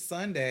shit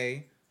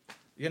Sunday.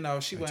 You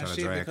know, she wasn't tryna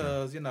shit drag her.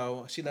 because you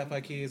know she left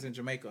her kids in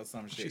Jamaica or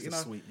some shit. She's you a know,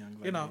 sweet young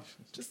lady. You know,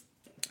 just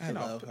I you know,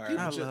 love her. people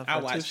I just- love I her,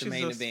 too. watched the She's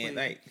main so event. sweet.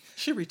 Like,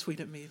 She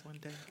retweeted me one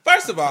day.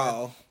 first of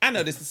all, I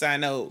know this is a side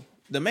note.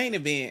 The main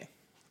event,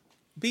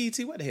 BET,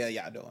 what the hell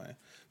y'all doing?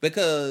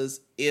 Because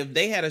if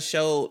they had a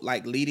show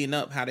like leading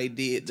up how they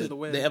did To the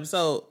wedding. the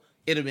episode,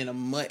 it'd have been a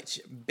much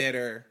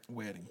better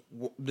Wedding.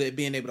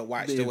 being able to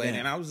watch The the wedding. event.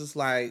 And I was just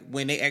like,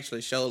 when they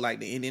actually showed like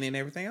the ending and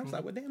everything, I was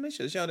like, well, damn, they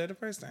should have showed that the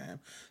first time.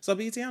 So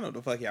BET, I don't know what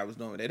the fuck y'all was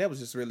doing with that. That was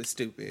just really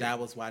stupid. that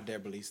was why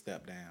Deborah Lee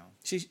stepped down.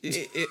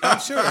 I'm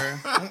sure,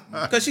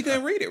 because she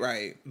couldn't read it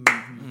right.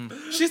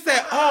 She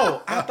said,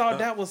 "Oh, I thought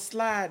that was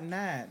slide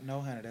 9.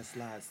 No, honey, that's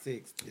slide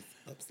 6. It's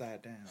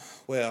upside down."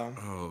 Well,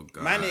 Oh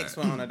God. my next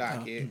one on the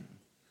docket.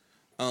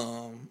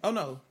 Oh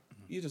no,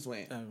 you just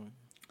went.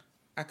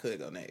 I could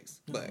go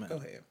next, but go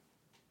ahead.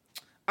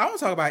 I want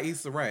to talk about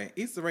Issa Rae.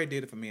 Issa Rae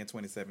did it for me in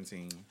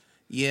 2017.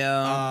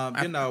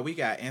 Yeah, You know, we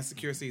got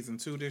Insecure season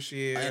 2 this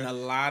year. and a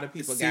lot of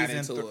people got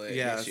into it.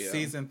 Yeah, this year.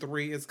 season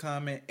 3 is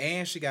coming,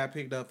 and she got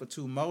picked up for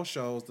 2 more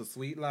shows: The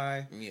Sweet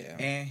Life, Yeah.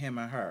 and Him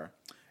and Her.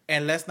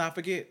 And let's not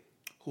forget,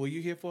 who are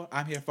you here for?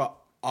 I'm here for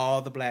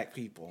all the black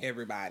people.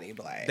 Everybody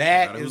black.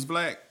 That Everybody who's is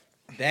black.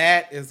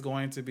 that is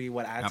going to be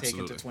what I take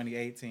into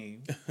Absolutely.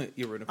 2018.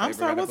 You're rooting for I'm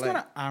sorry, everybody what's black.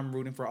 going on? I'm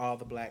rooting for all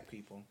the black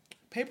people.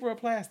 Paper or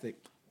plastic?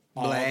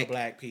 All the Black.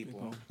 black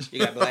people. You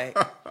got black.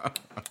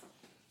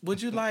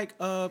 Would you like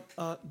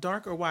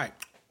dark or white?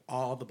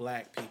 All the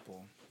black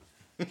people.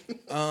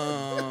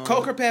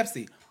 Coke or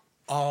Pepsi?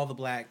 All the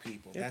black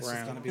people. That's just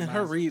brown. gonna be And my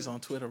her reads on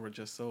Twitter were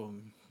just so.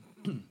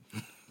 and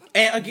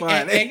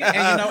again, and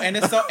you know, and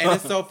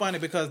it's so funny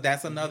because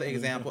that's another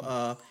example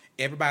of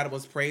everybody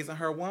was praising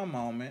her one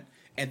moment,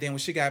 and then when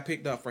she got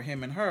picked up for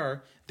Him and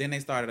Her, then they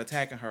started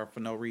attacking her for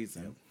no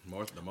reason. The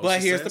most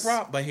But here's the success.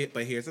 problem.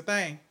 But here's the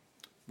thing: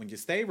 when you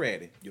stay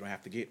ready, you don't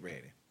have to get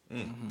ready.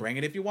 Bring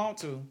it if you want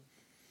to.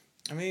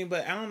 I mean,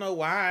 but I don't know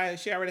why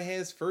she already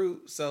has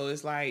fruit, so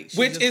it's like she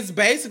Which just- is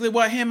basically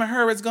what Him and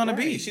Her is gonna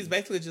be. Right. She's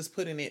basically just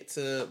putting it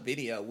to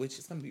video, which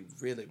is gonna be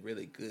really,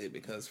 really good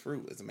because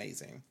fruit is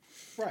amazing.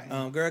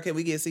 right. Girl, can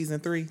we get season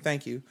 3?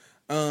 Thank you.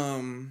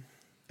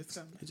 It's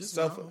gonna, Just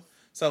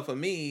So for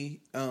me,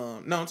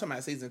 no, I'm talking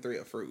about season 3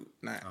 of Fruit,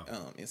 not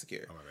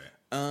Insecure. Oh,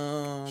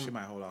 my bad. she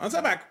might hold on. I'm talking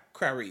about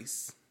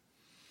Clarice.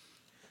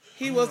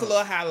 He was a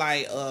little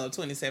highlight of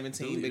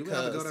 2017 Do we have to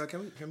go because there?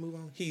 Can we move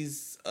on?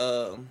 he's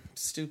a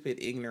stupid,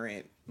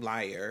 ignorant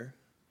liar,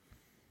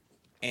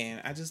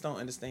 and I just don't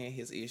understand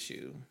his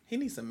issue. He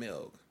needs some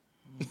milk.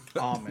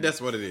 almond. That's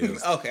what it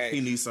is. Okay.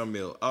 He needs some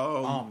milk.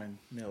 almond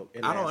milk. It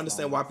I don't lasts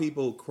understand longer. why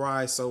people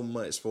cry so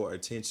much for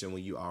attention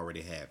when you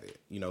already have it.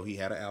 You know, he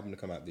had an album to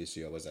come out this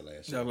year. Or was that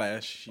last year? The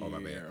last year, Oh,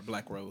 my bad.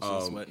 Black Rose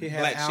was what? He had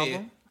Black an shit.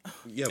 album.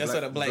 Yeah, That's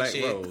what a black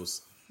shit.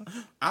 Rose.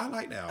 I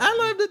like that album.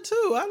 I loved it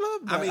too. I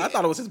loved it. I mean- I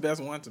thought it was his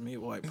best one to me,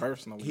 like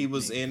personally. He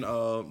was in.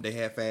 They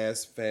had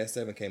Fast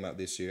 7 came out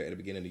this year at the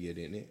beginning of the year,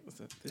 didn't it?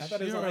 This I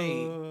thought it was year,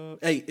 on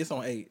 8. It's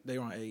on 8. They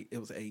were on 8. It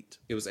was 8.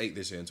 It was 8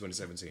 this year in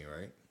 2017,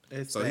 right?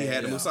 It's So he bad, had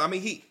to yeah. move. So I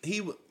mean, he.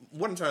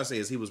 What I'm trying to say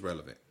is he was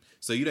relevant.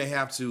 So you didn't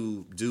have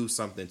to do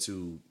something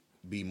to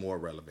be more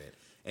relevant.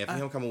 And for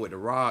him coming with the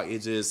Raw,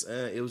 it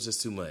was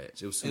just too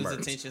much. It was too It was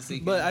much. attention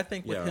seeking. But I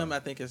think with Yeah. him, I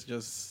think it's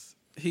just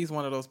he's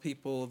one of those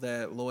people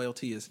that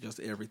loyalty is just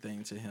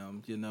everything to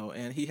him, you know,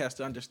 and he has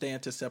to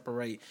understand to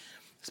separate.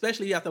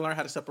 Especially, you have to learn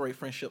how to separate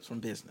friendships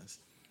from business.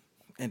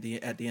 And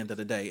at the end of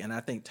the day, and I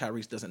think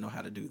Tyrese doesn't know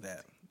how to do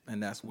that,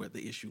 and that's where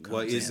the issue comes.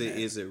 Well, is in it at.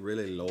 is it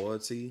really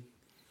loyalty?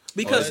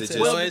 Because Or is it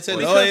well,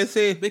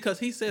 just- because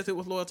he says it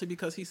was loyalty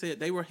because he said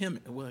they were him.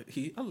 Well,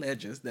 he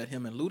alleges that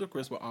him and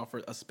Ludacris were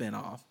offered a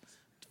spinoff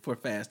for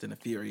Fast and the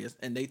Furious,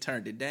 and they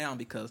turned it down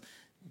because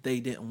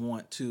they didn't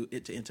want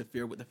it to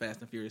interfere with the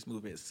Fast and Furious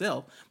movie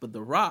itself. But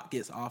The Rock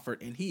gets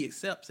offered, and he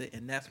accepts it,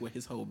 and that's where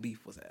his whole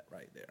beef was at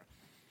right there.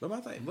 But my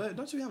thing, but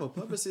don't you have a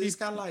publicist? It's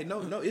kind of like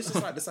no, it's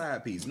just like the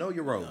side piece. Know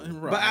your role.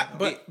 Right.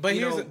 But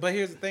here's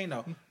the thing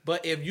though.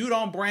 But if you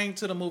don't bring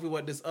to the movie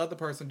what this other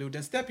person do,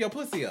 then step your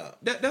pussy up.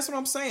 That's what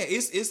I'm saying.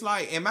 It's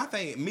like, and my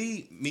thing,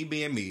 me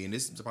being me, and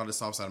this is probably the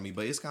soft side of me,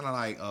 but it's kind of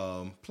like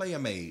player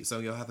made, so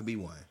you'll have to be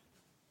one.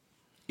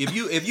 If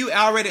you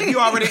already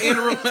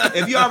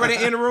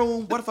in the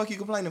room, what the fuck you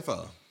complaining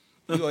for?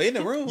 You are in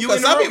the room. You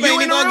in the some room. people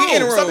ain't even gonna get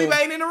in the room. Some people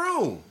ain't in the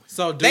room.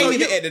 So They ain't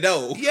even at the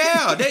door.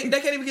 Yeah, they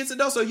can't even get to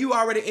the door. So you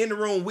already in the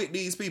room with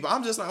these people.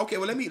 I'm just like, okay,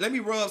 well let me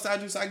rub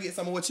side you so I can get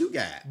some of what you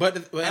got.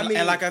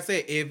 And like I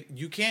said, if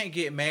you can't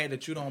get mad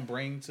that you don't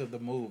bring to the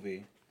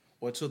movie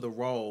or to the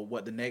role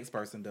what the next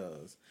person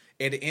does.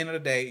 At the end of the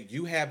day,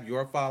 you have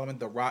your following.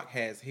 The Rock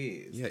has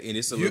his. Yeah, and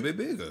it's a little bit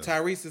bigger.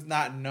 Tyrese is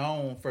not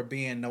known for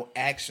being no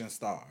action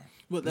star.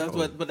 But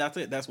that's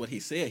it. That's what he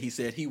said. He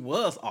said he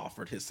was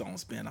offered his own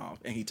spinoff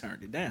and he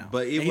turned it down.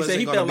 But it he wasn't said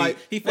he gonna felt be-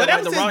 like The Well,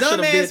 that was Rock his should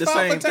have did dumbass the fault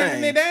same for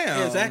turning thing. it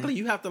down. Exactly.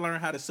 You have to learn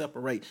how to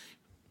separate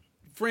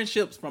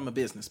friendships from a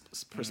business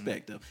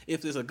perspective.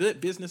 If there's a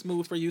good business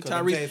move for you, 'Cause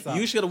let me tell you Tyrese,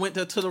 something. you should have went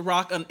to The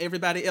Rock and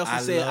everybody else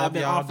and said, "I've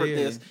been y'all offered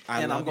dearly. this,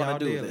 I and I'm love going y'all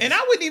to do dearly. this." And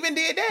I wouldn't even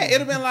did that. It'd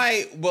have been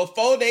like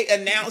before they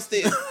announced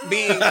it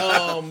being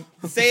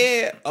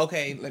said,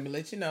 okay, let me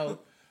let you know.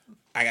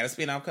 I got a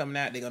spinoff coming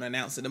out. They're gonna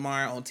announce it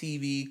tomorrow on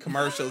TV,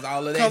 commercials,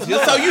 all of that.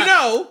 Just so you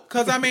know.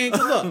 Cause I mean,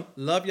 look,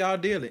 love y'all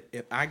dearly.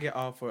 If I get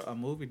offered a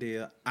movie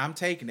deal, I'm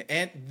taking it,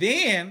 and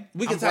then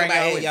We can I'm talk bring about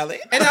y'all it, with y'all. me.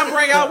 And I'm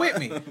bring y'all with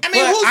me. I mean, But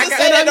who's to got-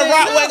 say that The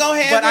Rock wasn't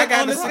gonna have But I it got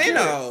on the to secure it.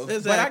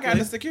 spinoff? But I got Exactly.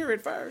 to secure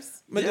it first.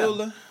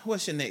 Medulla,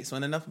 what's your next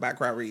one? Enough about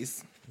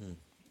Clarice.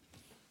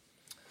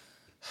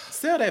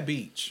 Sell that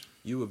beach.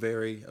 You were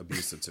very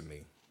abusive to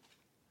me.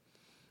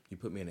 You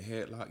put me in a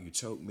headlock. You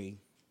choked me.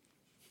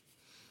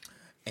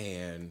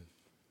 And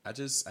I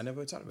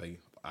never talked about you.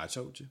 I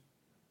choked you.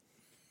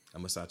 I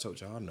must have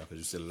choked you hard enough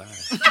because you're still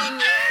alive.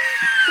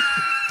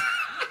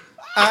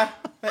 I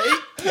hate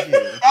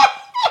you.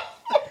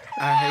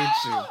 I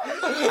hate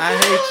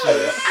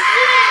you.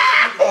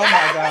 Oh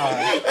my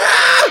God.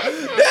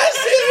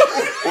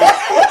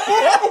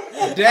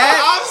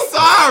 I'm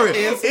sorry.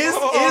 It's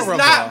horrible.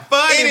 not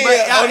funny. It but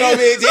is. Oh no,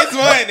 bitch, it's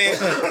funny.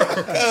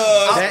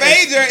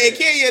 Phaedra and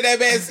Kenya, that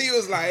man, she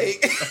was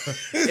like,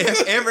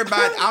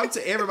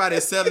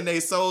 everybody's selling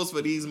their souls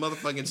for these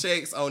motherfucking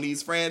checks on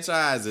these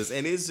franchises,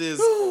 and it's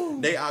just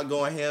they are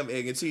going ham,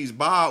 egg, and cheese.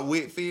 Bob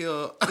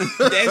Whitfield,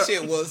 that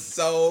shit was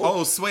so.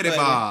 oh sweaty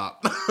funny. Bob,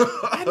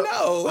 I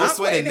know. I'm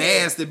sweaty,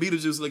 nasty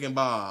Beetlejuice looking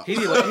Bob. He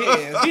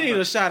needed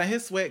a shot in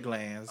his sweat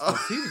glands. 'Cause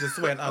he was just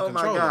sweating Oh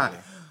my uncontrollably.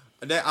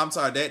 god. I'm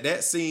sorry.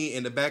 That scene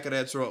in the back of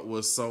that truck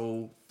was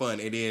so fun,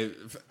 and then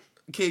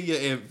Kenya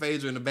and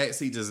Phaedra in the back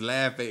seat just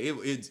laughing.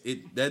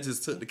 It that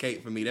just took the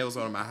cake for me. That was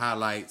one of my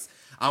highlights.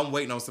 I'm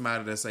waiting on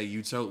somebody to say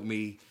you choked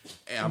me,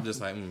 and I'm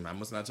just like, I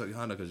must not choke you,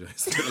 Honda, because you're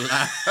still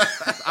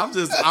alive.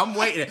 I'm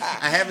waiting.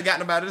 I haven't got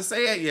nobody to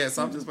say it yet,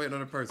 so I'm just waiting on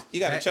the person. You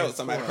gotta That choke is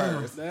somebody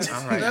horrible. first.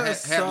 All right,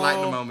 have light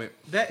in the moment.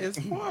 That is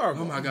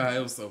horrible. Oh my god,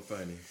 it was so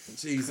funny.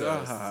 Jesus.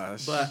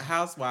 Gosh. But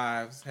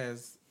Housewives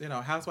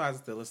Housewives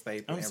is still a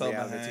staple I'm in so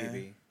reality behind.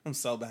 TV. I'm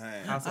so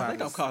behind. Housewives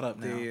think I'm is caught up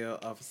now. Still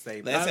a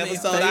staple. Last I mean,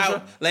 episode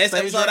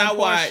Phaedra I and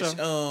watched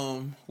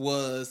Portia.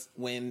 Was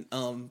when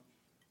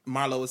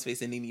Marlo was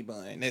facing Nene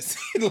Bun. That's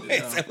the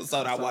last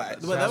episode I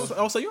watched. But that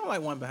was so you're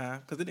like one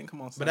behind because it didn't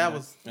come on. But that Sunday.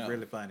 was Yeah.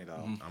 really funny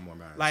though. I'm more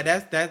mad. Like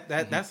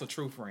that's a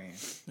true friend.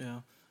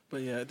 yeah.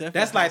 But yeah, definitely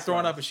That's like throwing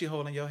Housewives. up and she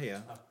holding your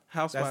hair.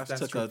 Housewives that's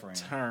took true a friend.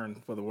 turn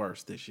for the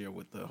worse this year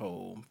with the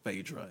whole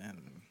Phaedra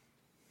and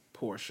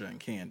Portia and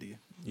Candy.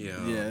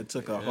 Yeah. Yeah, it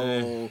took a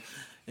whole.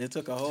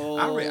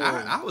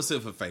 I was here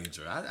for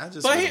Phaedra. I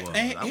just But really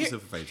was. I was here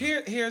for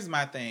Phaedra. here's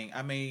my thing.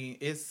 I mean,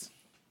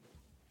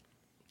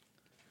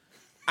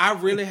 I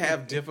really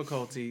have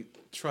difficulty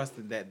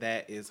trusting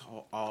that is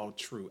all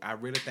true. I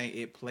really think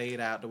it played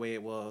out the way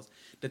it was.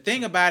 The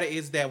thing about it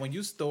is that when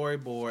you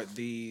storyboard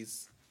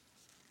these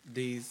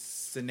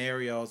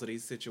scenarios or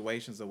these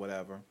situations or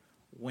whatever,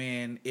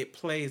 when it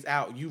plays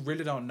out, you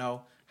really don't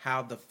know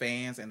how the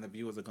fans and the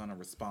viewers are going to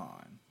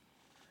respond.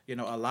 You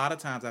know, a lot of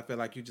times I feel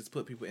like you just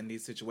put people in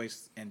these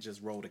situations and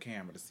just roll the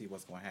camera to see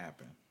what's going to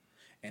happen.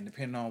 And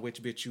depending on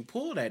which bitch you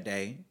pull that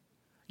day,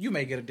 you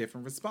may get a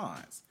different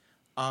response.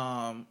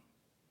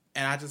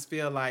 And I just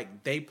feel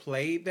like they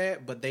played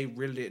that, but they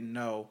really didn't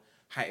know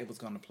how it was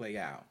going to play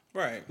out.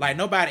 Right. Like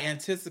nobody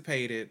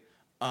anticipated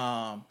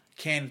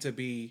Candy to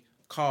be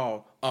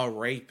called a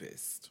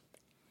rapist.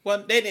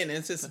 Well, they didn't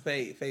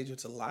anticipate Phaedra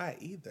to lie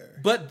either.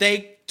 But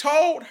they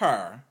told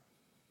her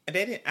And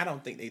they didn't. I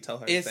don't think they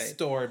told her it's to say.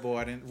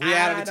 storyboarding. I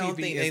Reality don't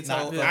TV think is they not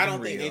told. fucking I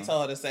don't think real. they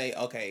told her to say,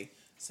 okay,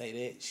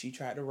 say that she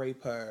tried to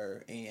rape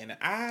her, and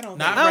I don't.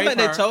 Not think, I don't rape think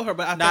they her. told her,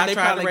 but I Not think they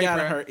tried to probably rape got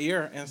in her. her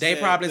ear and They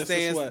said, probably "This is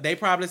said what-" they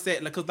probably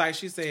said because like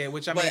she said,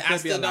 which I mean, but it could I be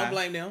still a lie. don't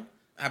blame them.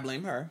 I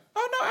blame her.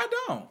 Oh no, I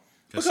don't.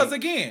 'Cause Because she-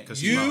 again, 'cause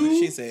she modeled.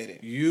 She said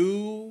it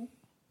you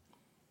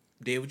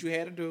did what you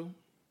had to do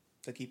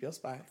to keep your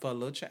spot, for a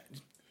little change.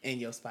 and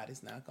your spot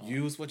is not gone.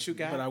 Use what you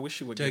got. But I wish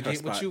she would to get her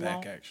get what spot you back.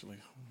 want. Actually,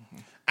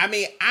 I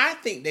mean, I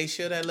think they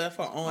should have left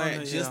her on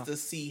yeah. just to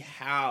see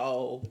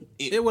how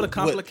It would have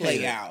complicated.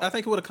 play out. I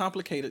think it would have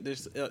complicated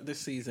this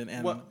season.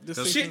 And Well, this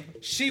she- season,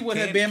 she would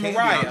have Candy- been Candy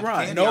Mariah. already-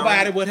 Right. Candy Nobody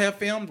already- would have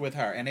filmed with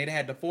her, and they'd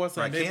had to force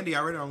her. Right, They- Candy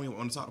already only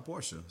want to talk to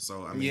Portia,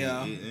 so I mean, Yeah.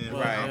 right.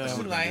 yeah. She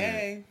was like,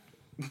 hey,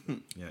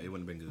 Yeah, it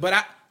wouldn't have been good.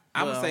 But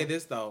I would Well- say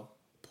this though: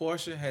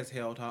 Portia has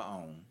held her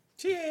own.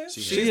 she is.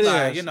 She- She's did.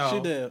 like, you know, She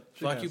did.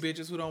 She fuck has. you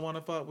bitches who don't want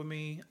to fuck with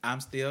me.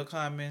 I'm still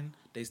coming.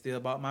 They still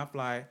bought my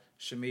flight.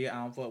 Shamia, I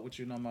don't fuck with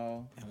you no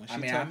more. And when I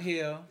she mean, told- I'm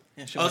here.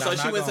 and she Oh, was so I'm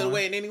she not went to the going.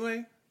 wedding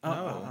anyway?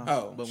 No.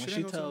 Oh, but when she she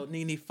didn't go told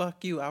Nene,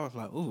 "Fuck you," I was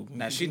like, "Ooh,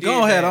 Now she did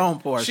go ahead that. on,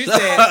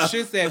 Portia."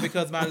 She said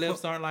because my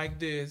lips aren't like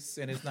this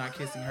and it's not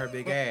kissing her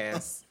big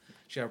ass,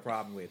 she had a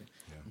problem with it.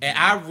 And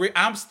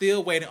I'm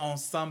still waiting on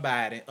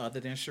somebody other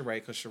than Sheree,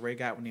 because Sheree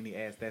got when Nene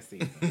asked that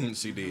season.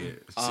 she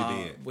did. She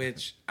did.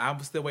 Which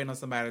I'm still waiting on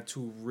somebody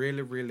to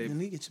really, really You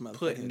need to get your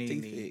put motherfucking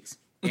teeth Nene fixed.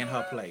 in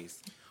her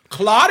place.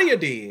 Claudia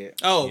did.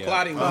 Oh, Yeah.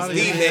 Claudia was the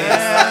Claudia.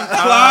 best.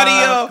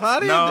 Claudia.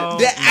 Claudia, No.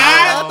 did-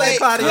 I think think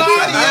Claudia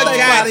Claudia did. I think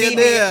got Claudia Nene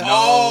did.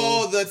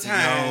 all the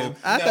time. No.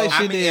 I think I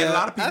she mean, did. a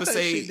lot of people I think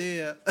say she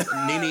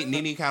did.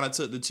 Nene kind of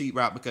took the cheap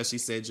route because she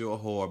said you're a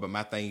whore. But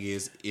my thing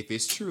is, if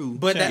it's true,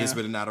 But that- it's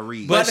really not a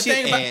read. but the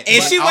thing about-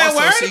 and she but wasn't also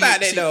worried about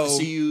that, though.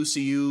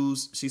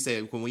 She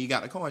said when you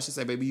got the coin, she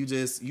said, "Baby, you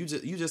just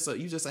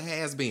a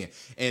has been."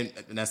 And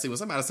now see when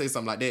somebody say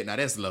something like that, now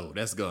that's low,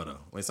 that's gutter.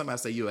 When somebody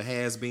say you a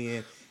has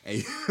been,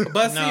 and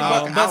But see, No.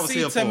 I but was see,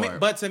 here to for me, it.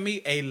 but to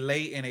me, a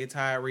late and a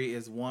tirade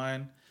is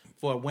one.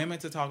 For women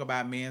to talk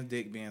about men's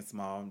dick being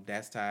small,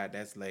 that's tired,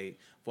 that's late.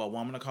 For a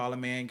woman to call a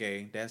man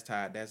gay, that's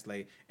tired, that's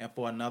late. And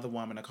for another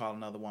woman to call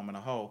another woman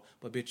a hoe,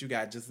 but bitch, you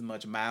got just as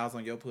much miles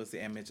on your pussy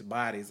and much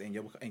bodies in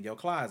your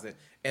closet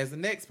as the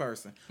next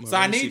person. Well, so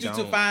I maybe need she you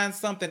to don't. find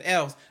something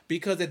else,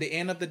 because at the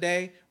end of the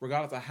day,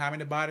 regardless of how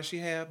many bodies she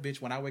have, bitch,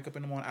 when I wake up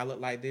in the morning, I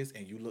look like this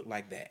and you look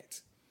like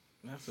that.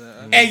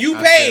 And you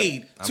I'm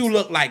paid still- to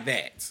look like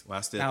that. Well,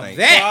 I still Now think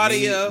that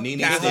Claudia Nene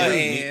got still- her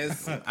Nene-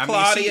 ass. I mean,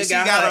 Claudia she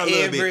got got her her a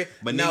little every. bit,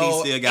 but Nene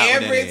still got her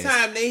every that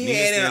time ass. they Nene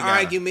had still an got her.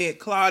 argument,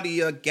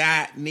 Claudia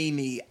got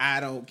Nene. I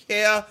don't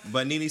care.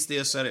 But Nene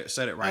still shut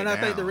it right And I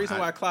down. think the reason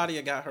why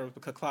Claudia got her was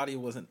because Claudia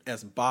wasn't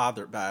as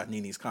bothered by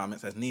Nene's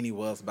comments as Nene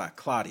was by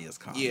Claudia's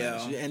comments. Yeah.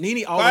 And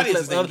Nene always Claudia's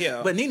lets didn't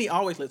care. but Nene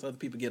always lets other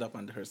people get up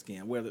under her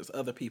skin, whereas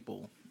other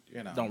people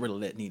don't really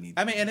let Nene.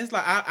 I mean, and it's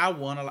like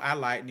I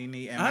like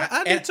Nene, and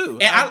I do too.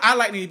 And I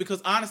like Nene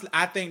because honestly,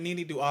 I think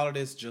Nene do all of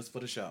this just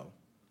for the show.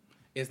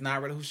 It's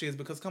not really who she is,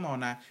 because come on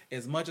now,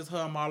 as much as her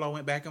and Marlo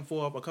went back and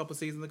forth a couple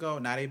seasons ago,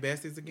 now they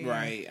besties again.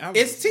 Right.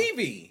 It's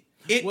TV.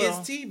 It is Well-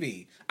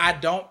 TV. I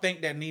don't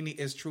think that Nene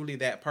is truly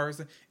that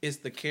person. It's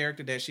the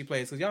character that she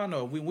plays. Because y'all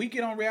know, when we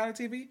get on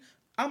reality TV,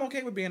 I'm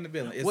okay with being the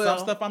villain. It's Well-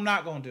 some stuff I'm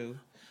not gonna do.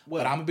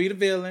 But I'm gonna be the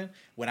villain.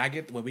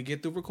 When we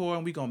get through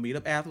recording, we gonna meet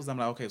up afterwards. I'm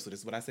like, okay, so this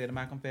is what I said in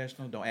my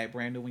confessional. Don't act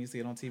brand new when you see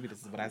it on TV.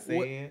 This is what I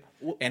said,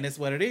 and it's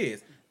what it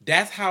is.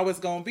 That's how it's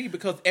gonna be,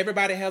 because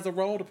everybody has a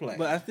role to play.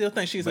 But I still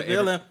think she's But a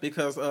villain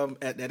because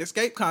at that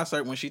Escape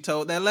concert when she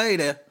told that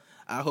lady,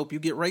 "I hope you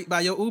get raped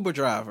by your Uber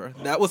driver."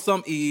 That was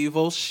some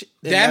evil shit.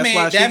 That mean,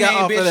 bitch,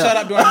 shut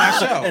up during my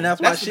show. And that's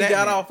why what she that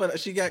got meant. off of.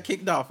 She got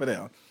kicked off of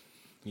them.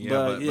 Yeah,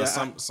 But,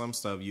 but some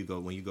stuff when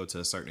you go to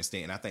a certain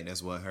extent, and I think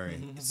that's what her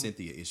and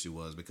Cynthia issue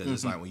was, because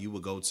it's like when you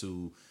would go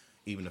to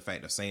even the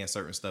fact of saying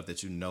certain stuff that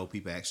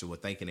people actually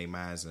would think in their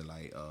minds, and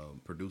like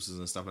producers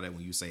and stuff like that.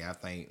 When you say, I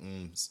think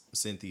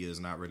Cynthia is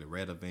not really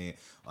relevant,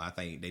 or I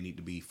think they need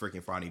to be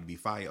freaking fired, need to be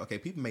fired. Okay,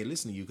 people may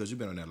listen to you because you've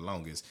been on there the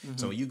longest.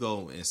 So when you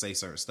go and say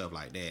certain stuff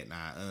like that,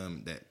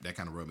 that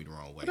kind of rubbed me the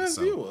wrong way. That's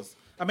So viewers.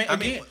 I mean, I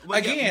again, mean,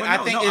 well, yeah, again, but I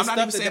no, think no, it's I'm not stuff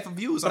even that saying for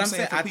viewers, But I'm I'm saying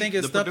saying, for I think the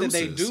it's stuff that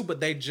they producers. do, but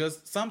they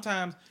just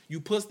sometimes you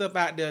put stuff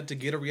out there to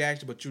get a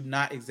reaction, but you're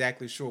not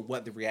exactly sure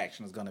what the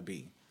reaction is going to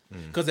be.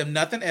 Because if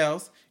nothing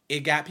else,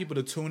 it got people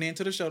to tune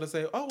into the show to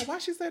say, "Oh, well, why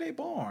she say they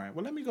boring?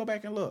 Well, let me go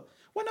back and look.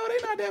 Well, no,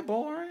 they not that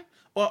boring."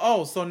 Or,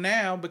 "Oh, so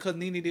now because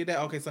Nene did that,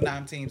 okay, so now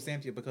I'm Team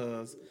Cynthia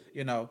because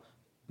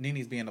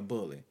Nene's being a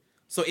bully."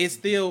 So it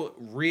still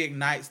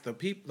reignites the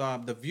people,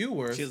 the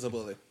viewers. She's a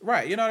bully.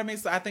 Right, you know what I mean?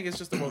 So I think it's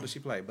just the role that she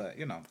played, but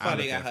I look,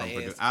 Claudia at got it her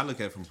from ass. I look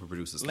at it from a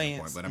producer standpoint,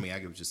 Lance. but I mean, I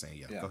get what you're saying.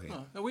 Yeah, go ahead.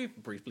 And we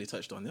briefly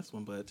touched on this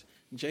one, but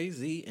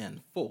Jay-Z and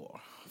 4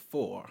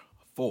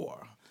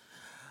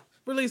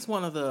 released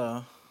one of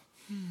the,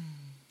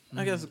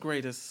 I guess,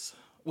 greatest.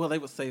 Well, they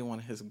would say one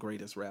of his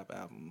greatest rap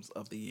albums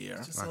of the year.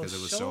 Right, 'cause it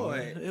was short.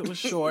 It was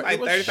short. Like it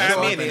was 35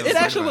 short. minutes. It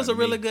actually was a 35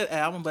 really minutes. good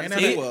album, but And to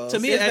it me, was. to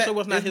me, it actually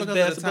was not his because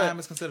best. Of the time But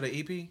it's considered an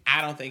EP.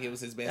 I don't think it was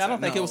his best. I don't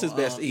think it was his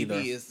best either.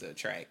 EP is the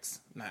tracks,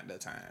 not the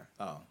time.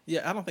 Oh,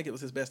 yeah, I don't think it was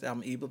his best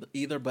album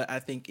either. But I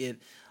think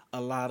a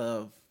lot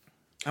of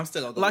I'm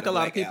still gonna go like with a the lot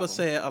Black of people album.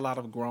 said, a lot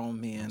of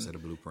grown men. Said the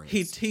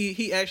blueprints.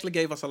 He actually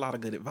gave us a lot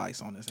of good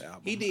advice on this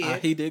album. He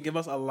did. He did give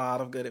us a lot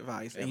of good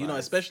advice, and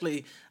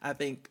especially I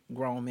think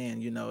grown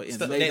men, and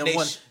Stuff made them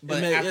want.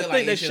 but I I feel think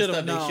like they it's just should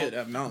have stuff known. they should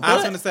have known. I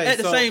was But gonna say, at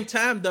the so- same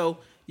time, though,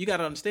 you got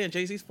to understand,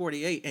 Jay-Z's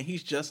 48, and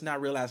he's just not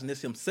realizing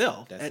this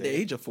himself That's at the it.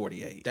 age of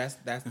 48. That's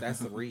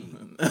a read.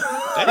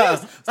 That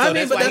is. So I mean,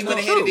 that's but why that's he went not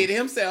ahead and true. did it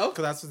himself.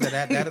 Because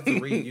that is a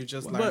read. You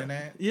just learning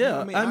that. Yeah,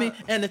 You know I what mean,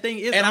 and the thing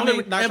is, And I'm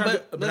only- not and- trying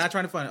to, but but not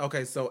trying to funny.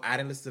 Okay, so I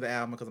didn't listen to the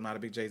album because I'm not a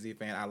big Jay-Z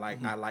fan. I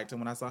liked him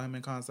when I saw him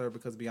in concert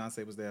because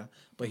Beyonce was there,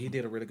 but he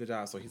did a really good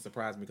job. So he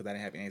surprised me because I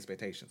didn't have any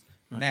expectations.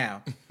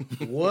 Now,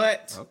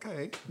 what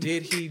Okay.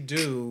 did he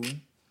do?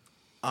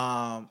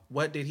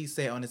 What did he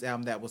say on this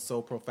album that was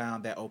so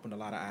profound that opened a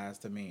lot of eyes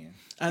to men?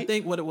 I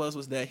think what it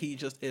was that he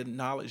just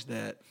acknowledged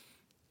that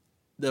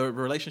the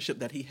relationship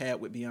that he had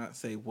with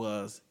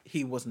Beyonce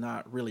he was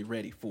not really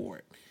ready for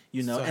it.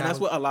 You know, So and how that's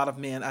was- what a lot of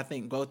men I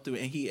think go through.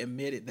 And he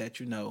admitted that,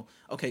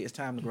 okay, it's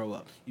time to grow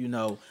up.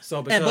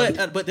 So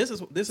but this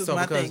is So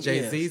my because thing.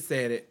 Jay-Z is,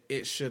 said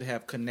it should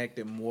have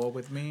connected more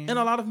with men. and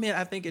a lot of men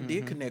I think it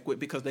did connect with,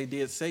 because they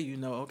did say,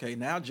 okay,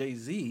 now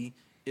Jay-Z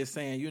is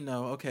saying,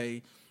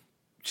 okay,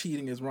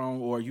 cheating is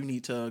wrong, or you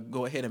need to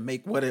go ahead and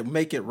make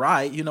it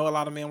right. A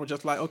lot of men were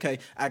just like, okay,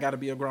 I got to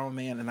be a grown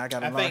man and I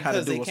got to I learn think how to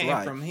 'cause do it what's came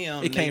right. from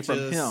him, It came they from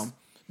just- him.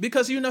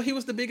 Because he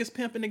was the biggest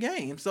pimp in the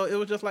game, so it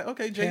was just like,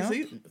 okay,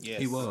 Jay-Z. Yes.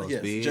 He was.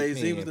 Yes, Big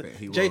Jay-Z was pimp.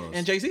 He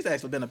and Jay-Z's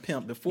actually been a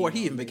pimp before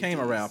he even became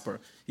a rapper.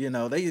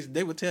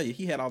 They would tell you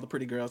he had all the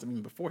pretty girls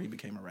even before he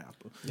became a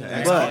rapper.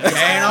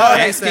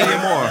 Ask me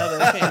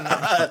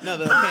more.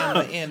 Another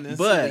Pamela Anderson.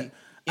 But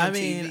I MTV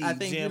mean, I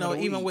think Jam of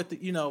the even Week.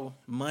 with the,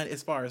 money,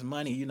 as far as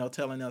money,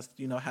 telling us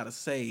how to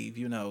save.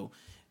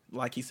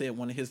 Like he said,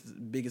 one of his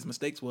biggest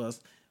mistakes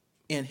was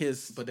in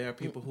his. But there are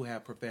people who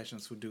have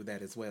professions who do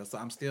that as well. So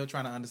I'm still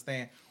trying to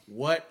understand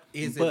what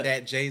is it But-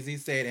 that Jay-Z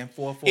said in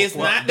 444. It's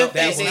not the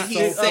fact was that he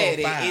so said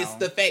it. profound. It's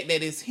the fact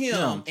that it's him,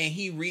 Him. and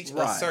he reached a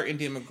Right. certain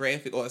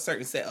demographic or a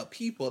certain set of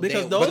people.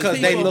 Because that those because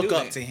people they do look do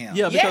up that. to him.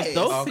 Yeah, because Yes.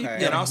 those Okay. people.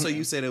 And also,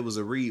 you said it was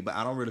a read, but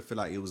I don't really feel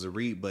like it was a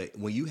read. But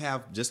when you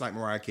have, just like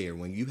Mariah Carey,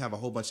 when you have a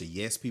whole bunch of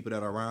yes people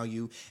that are around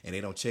you and they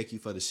don't check you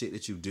for the shit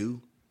that you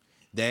do,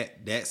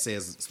 that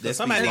says that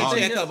Somebody speaks need to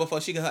volumes. check her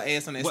before she get her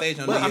ass on that stage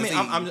on But New I Year's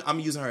mean, Eve. I'm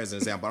using her as an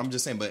example. I'm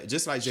just saying, but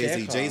just like Check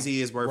Jay-Z, her.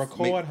 Jay-Z is worth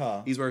Record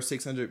her. He's worth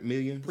 $600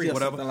 million, Yeah,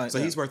 whatever. something like So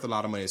that. he's worth a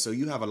lot of money. So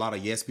you have a lot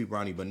of yes people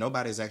around you, but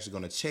nobody's actually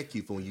going to check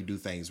you for when you do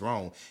things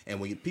wrong. And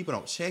when people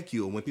don't check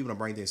you, or when people don't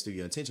bring things to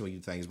your attention when you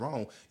do things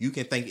wrong, you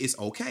can think it's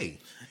okay.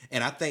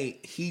 And I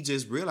think he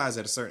just realized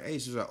at a certain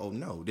age, he's like, oh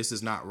no, this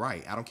is not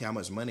right. I don't care how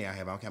much money I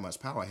have. I don't care how much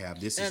power I have.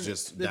 This is And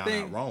just the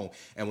downright wrong.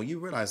 And when you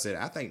realize that,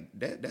 I think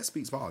that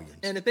speaks volumes.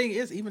 And the thing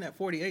is, even at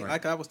 48, Right.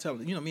 like I was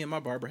telling, me and my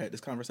barber had this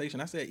conversation.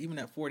 I said, even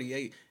at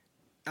 48,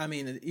 I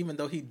mean, even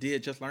though he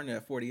did just learn it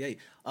at 48,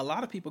 a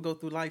lot of people go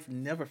through life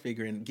never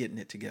getting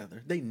it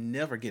together. They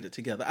never get it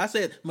together. I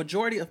said,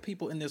 majority of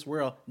people in this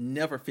world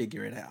never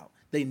figure it out.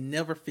 They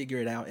never figure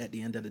it out at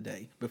the end of the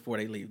day before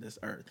they leave this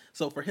earth.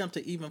 So for him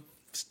to even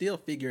still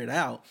figure it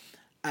out,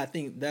 I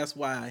think that's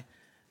why,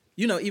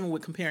 even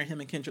with comparing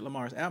him and Kendrick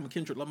Lamar's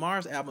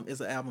album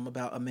is an album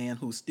about a man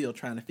who's still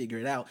trying to figure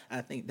it out.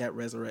 I think that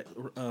resonates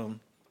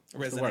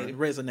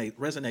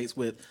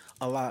with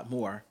a lot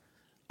more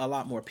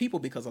people,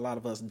 because a lot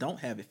of us don't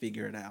have it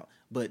figured out.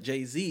 But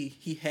Jay-Z,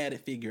 he had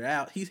it figured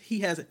out. He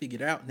has it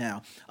figured out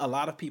now. A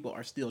lot of people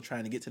are still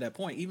trying to get to that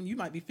point. Even you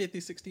might be 50,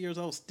 60 years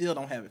old, still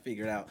don't have it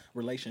figured out.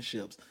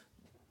 Relationships,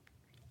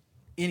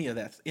 any of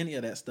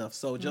that stuff.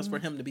 So just for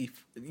him to be,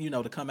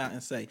 to come out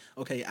and say,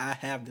 okay, I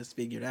have this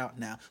figured out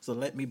now, so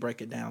let me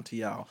break it down to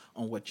y'all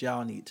on what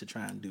y'all need to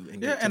try and do.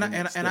 And Yeah, get to and the I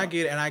next and I step.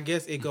 get it, and I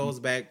guess it goes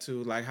back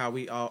to like how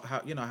we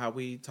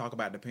talk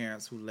about the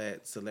parents who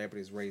let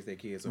celebrities raise their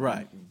kids, or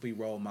Right. be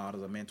role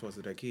models or mentors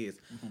to their kids.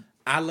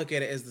 I look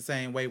at it as the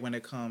same way when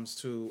it comes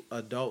to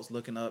adults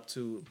looking up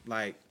to,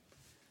 like,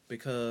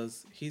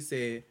 because he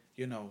said,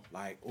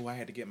 like, oh, I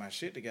had to get my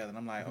shit together. And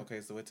I'm like, okay,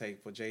 so it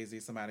take for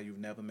Jay-Z, somebody you've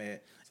never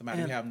met, somebody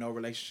you have no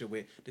relationship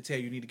with, to tell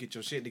you need to get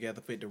your shit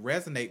together for it to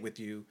resonate with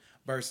you,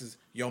 versus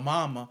your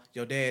mama,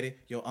 your daddy,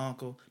 your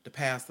uncle, the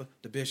pastor,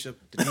 the bishop,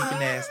 the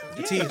deaconess,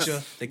 the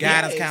teacher, the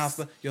guidance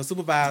counselor, your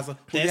supervisor,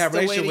 who you That's have a the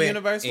way relationship the with,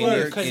 universe who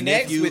works.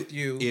 connects with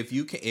you. If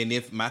you can, and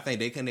if my thing,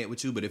 they connect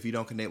with you, but if you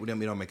don't connect with them,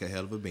 it don't make a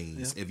hell of a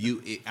beans. Yeah.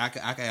 If I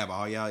can have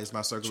all y'all as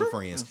my circle of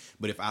friends,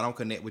 but if I don't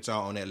connect with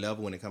y'all on that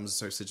level when it comes to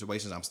certain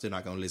situations, I'm still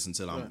not gonna listen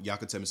till y'all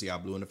can tell me, see y'all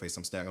blue in the face.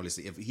 I'm still not gonna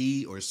listen. If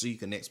he or she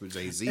connects with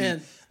Jay-Z,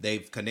 And-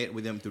 they've connected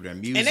with them through their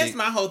music. And that's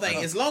my whole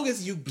thing. As long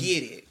as you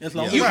get it, As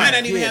long as you you might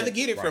not even get have to it.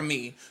 get it from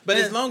me, but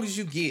as long as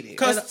you get it,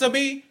 Because to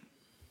me,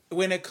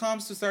 when it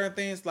comes to certain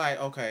things, like,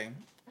 okay,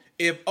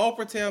 if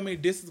Oprah tell me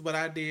this is what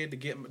I did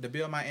to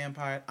build my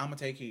empire, I'm gonna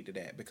take heed to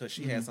that because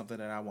she has something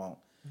that I want.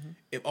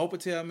 If Oprah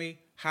tell me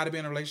how to be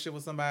in a relationship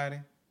with somebody,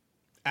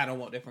 I don't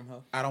want that from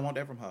her I don't want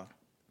that from her.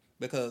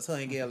 because her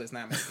and Gail is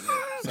not making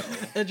it. So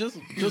And just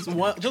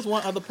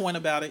one other point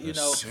about it,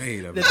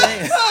 shade of the it.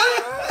 thing.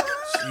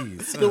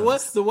 Jesus.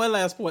 The one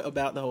last point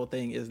about the whole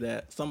thing is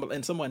that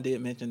someone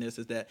did mention this,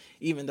 is that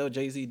even though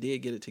Jay-Z did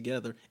get it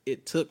together,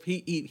 it took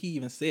he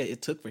even said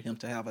it took for him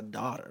to have a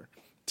daughter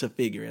to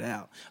figure it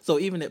out. So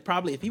even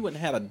if he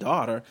wouldn't have had a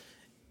daughter,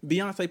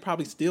 Beyonce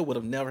probably still would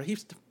have never.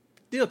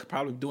 still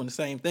probably doing the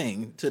same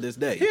thing to this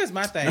day. Here's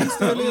my thing.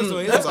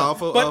 It was all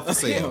for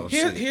sale.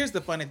 Here's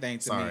the funny thing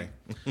to Sorry.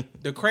 me.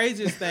 The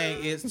craziest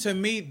thing is, to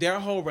me, their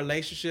whole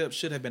relationship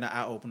should have been an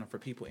eye opener for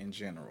people in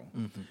general,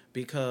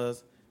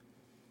 because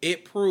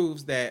it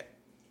proves that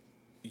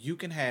you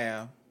can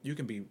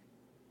be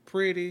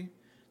pretty,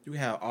 you can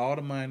have all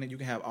the money, you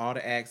can have all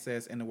the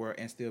access in the world,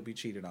 and still be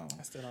cheated on.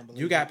 I still don't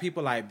believe You got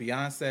people like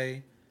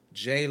Beyonce,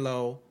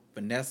 J-Lo,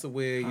 Vanessa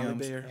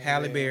Williams,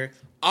 Halle Berry,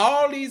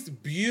 all these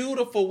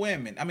beautiful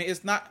women. I mean,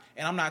 it's not,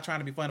 and I'm not trying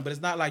to be funny, but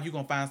it's not like you're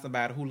going to find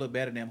somebody who look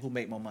better than them, who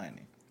make more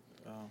money.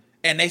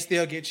 And they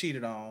still get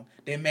cheated on.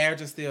 Their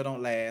marriages still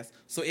don't last.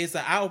 So it's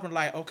an eye-opener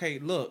like, okay,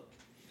 look,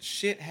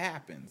 shit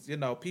happens. You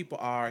know, people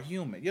are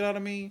human. You know what I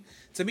mean?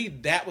 To me,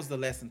 that was the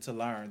lesson to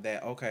learn,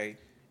 that, okay,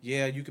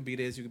 yeah, you could be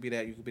this, you could be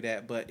that, you could be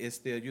that, but it's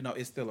still, you know,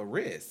 it's still a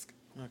risk.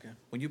 Okay.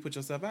 When you put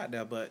yourself out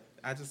there. But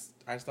I just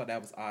thought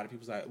that was odd. People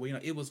was like, well, you know,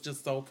 it was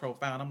just so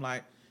profound. I'm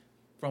like,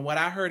 from what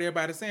I heard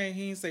everybody saying,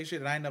 he ain't say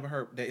shit that I ain't never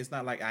heard. That it's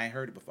not like I ain't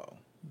heard it before.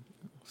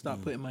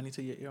 Stop putting money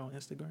to your ear on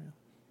Instagram.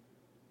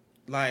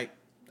 Like,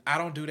 I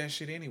don't do that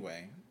shit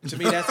anyway. To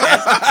me, that's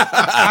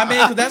I mean,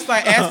 because that's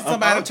like asking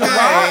somebody to rob.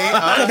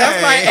 Okay.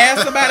 That's like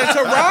asking somebody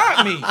to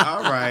rob me.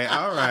 All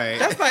right.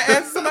 That's like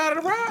asking somebody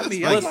to rob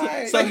me. I'm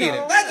like,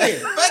 Forget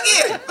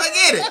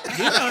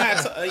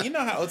it. You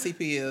know how OTP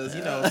is.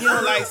 You know, he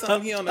don't like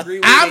something he don't agree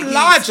with. I'm he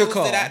logical.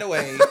 swoops it out the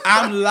way.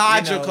 I'm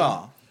logical. You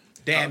know.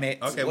 Damn it.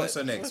 Okay, what's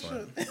the next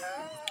one?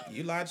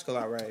 You logical,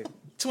 all right.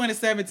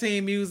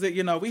 2017 music,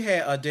 you know, we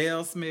had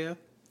Adele Smith.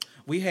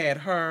 We had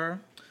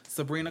her,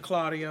 Sabrina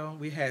Claudio.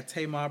 We had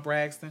Tamar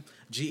Braxton.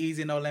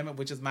 G-Eazy No Limit,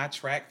 which is my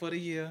track for the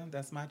year.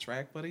 That's my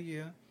track for the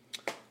year.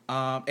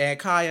 And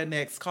Kaya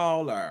Next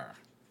Caller.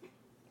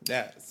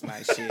 That's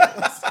my shit.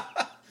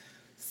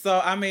 So,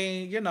 I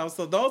mean, you know,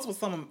 so those were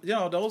some of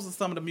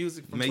the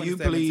music from May you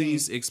 2017.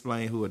 please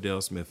explain who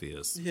Adele Smith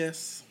is?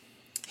 Yes.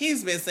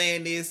 He's been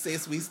saying this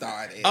since we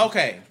started.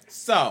 Okay,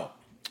 so,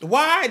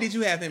 Why did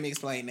you have him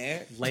explain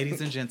that?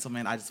 ladies and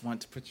gentlemen, I just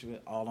want to put you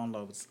all on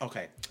loads.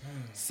 Okay,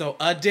 so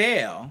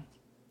Adele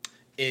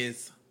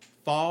is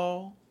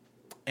fall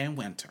and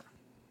winter.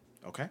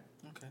 Okay?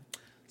 Okay.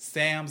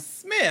 Sam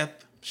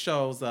Smith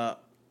shows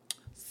up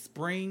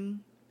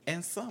spring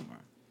and summer.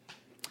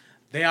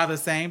 They are the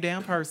same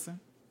damn person.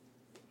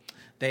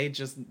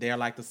 They're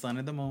like the sun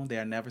and the moon. They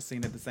are never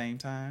seen at the same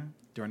time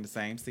during the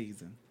same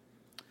season.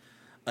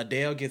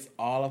 Adele gets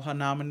all of her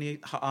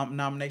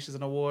nominations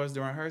and awards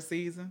during her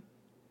season.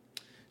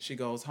 She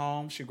goes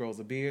home, she grows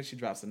a beard, she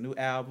drops a new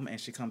album, and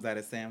she comes out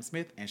as Sam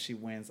Smith, and she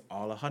wins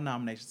all of her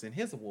nominations and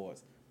his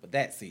awards for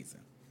that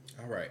season.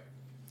 All right.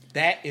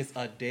 That is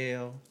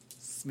Adele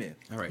Smith.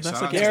 All right. That's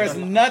shout out okay. to There is the-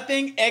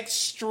 nothing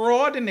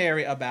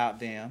extraordinary about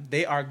them.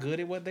 They are good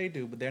at what they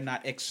do, but they're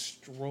not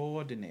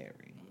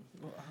extraordinary.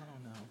 Well, I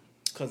don't know.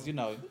 Because, you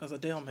know, Because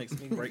Adele makes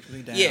me break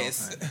me down.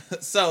 Yes.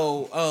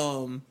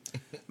 So,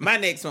 my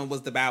next one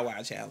was the Bow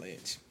Wow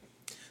challenge.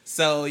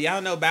 So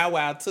y'all know Bow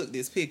Wow took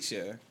this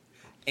picture,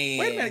 and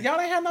wait a minute. Y'all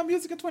ain't had no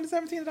music in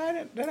 2017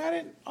 that I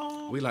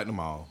didn't We liked them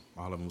all.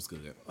 All of them was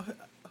good.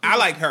 I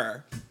like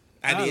her.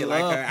 I did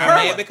like love her. her.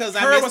 I'm mad because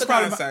I missed the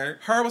concert.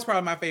 Her was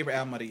probably my favorite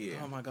album of the year.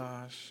 Oh my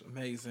gosh,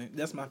 amazing!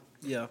 That's my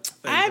favorite.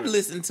 I've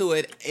listened to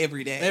it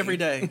every day. every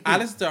day. I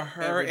listen to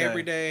her Every day.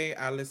 every day.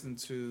 I listen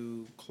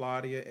to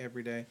Claudia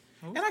every day.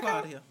 Who's And I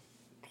Claudia?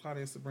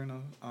 Claudia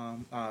Sabrina,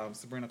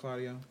 Sabrina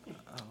Claudia.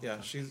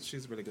 Yeah,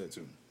 she's really good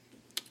too.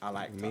 I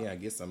like Me, her. I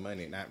get some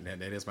money.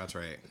 That is my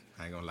track.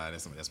 I ain't gonna lie.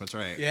 That's my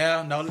track.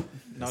 Yeah, no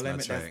my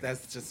limit. track.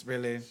 That's just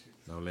really.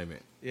 No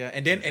limit. Yeah,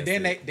 and then That's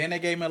they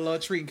gave me a little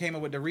treat and came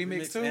up with the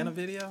remix too. And a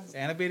video.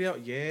 And a video,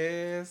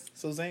 yes.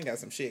 Suzanne got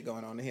some shit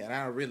going on in here, and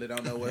I really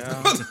don't know what's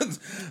Yeah. going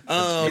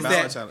on. He Bow Wow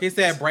said, challenge. he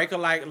said break her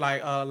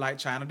like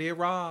China did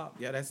Rob.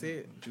 Yeah, that's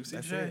it. Juicy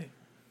That's J. it.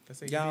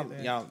 That's it. He Y'all,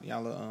 did that.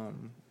 y'all,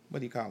 what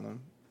do you call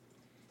them?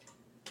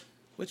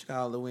 What you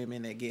call the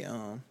women that get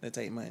that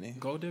take money?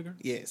 Gold digger.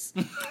 Yes.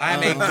 I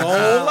am a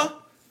gold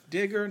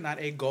digger, not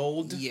a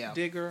gold Yeah.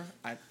 digger.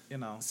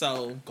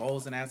 So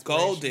Goals and aspirations.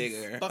 Gold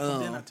Digger. Fuck him,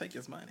 then I take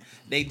his money.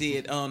 They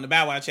did the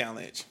Bow Wow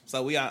challenge.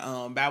 So we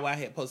are Bow Wow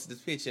had posted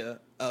this picture,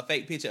 a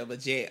fake picture of a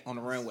jet on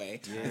the runway,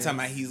 and talking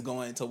about he's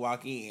going to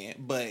walk in,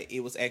 but it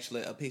was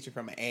actually a picture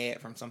from an ad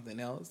from something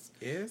else.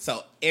 Yes.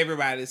 So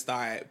everybody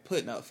started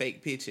putting up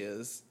fake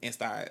pictures and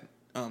started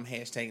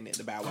hashtagging it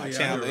the Bow Wow yeah, I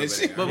challenge. remember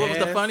that. But what was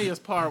the Yes.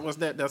 funniest part was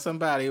that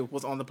somebody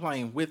was on the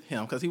plane with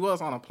him because he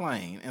was on a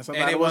plane, and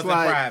somebody And it was wasn't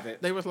like,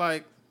 private. They was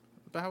like,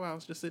 Bow Wow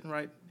was just sitting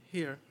right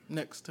here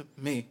next to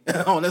me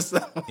on the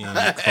side.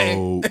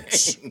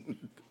 Coach.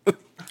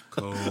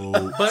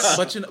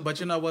 Coach. But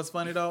you know what's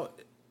funny though?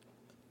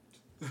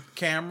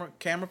 Camera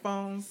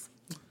phones.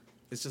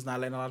 It's just not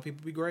letting a lot of people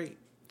be great.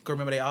 Cause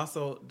remember they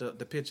also the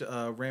picture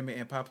of Remy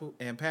and Papu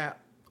and Pap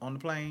on the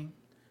plane.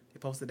 They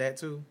posted that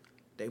too.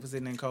 They was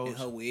sitting in coach. And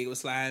her wig was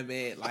sliding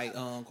back like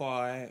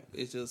quiet.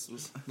 It just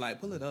was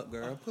like, pull it up,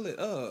 girl, pull it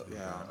up.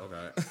 Yeah,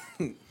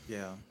 Okay.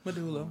 yeah.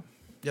 Medulla.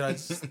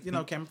 It's just,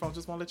 camera phones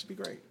just won't let you be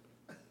great.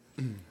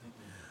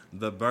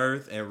 The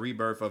birth and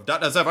rebirth of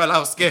Dr.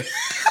 Zabralowski.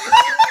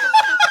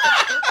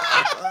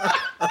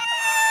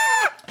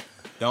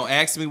 Don't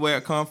ask me where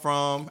it come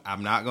from.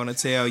 I'm not gonna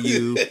tell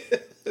you.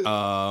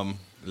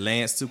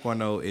 Lance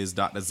 2.0 is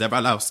Dr.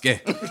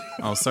 Zebralowski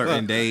on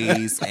certain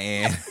days,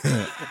 and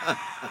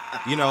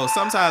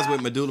sometimes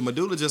with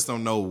Medulla just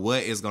don't know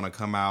what is gonna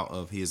come out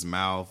of his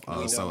mouth.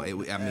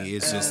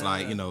 It's just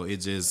like it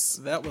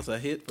just. That was a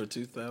hit for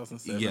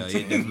 2017. Yeah,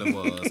 it definitely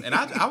was. And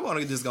I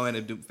want to just go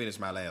ahead and finish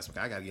my last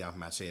one. I gotta get off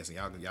my chest, and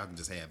y'all can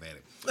just have at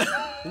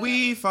it.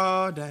 We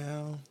fall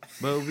down,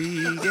 but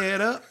we get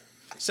up.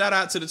 Shout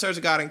out to the Church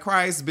of God in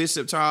Christ,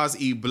 Bishop Charles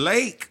E.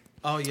 Blake.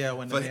 Oh yeah,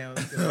 when the man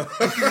was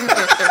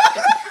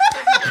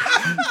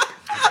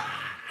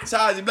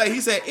Charles E. Blake,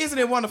 he said, "Isn't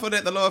it wonderful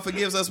that the Lord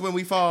forgives us when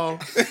we fall?"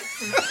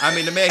 I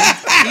mean, the man,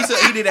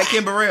 he did that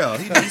Kim Burrell.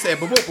 He said,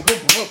 "Boop, boop, boop,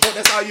 boop, boop."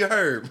 That's all you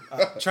heard.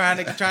 trying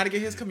to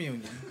get his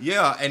communion.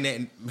 Yeah, and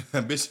then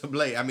Bishop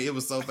Blake, I mean, it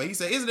was so funny. He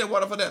said, "Isn't it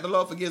wonderful that the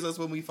Lord forgives us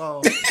when we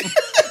fall?"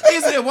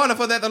 Isn't it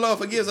wonderful that the Lord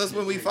forgives us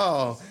when we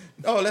fall?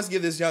 Oh, let's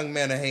give this young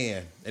man a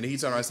hand. And he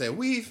turned around and said,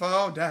 "We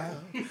fall down,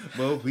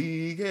 but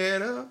we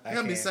get up."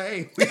 Let me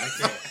say,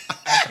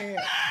 I can't.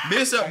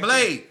 Bishop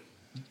Blake.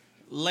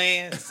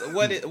 Lance,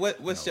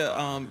 what's your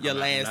not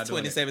last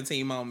doing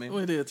 2017 moment?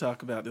 We did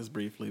talk about this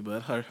briefly,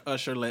 but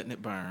Usher letting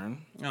it burn.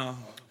 Oh.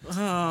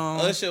 Oh,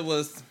 Usher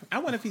was. I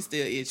wonder if he's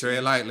still itching.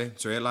 Tread lightly.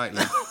 Tread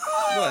lightly.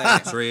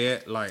 What?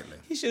 Tread lightly.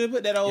 He should have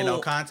put that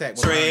old. Contact.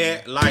 With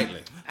Tread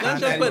lightly.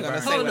 let's not just even put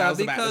gonna say hold what I on was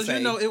about to because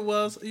say. it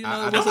was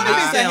I a don't big know if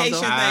it's a scandal.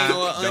 Haitian thing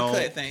or an don't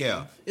uncut thing.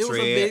 care. It was a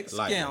Tread big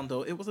lightly.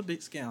 scandal. It was a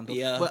big scandal.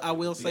 Yeah. But I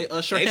will say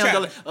Usher They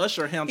handled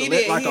tried-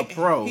 it like a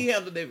pro. He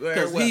handled it very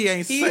Because well. he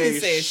ain't didn't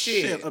said say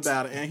shit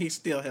about it, and he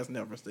still has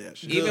never said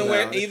shit. Even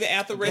about it. even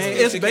after And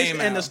Restitution it's came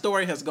basically, and the out.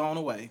 story has gone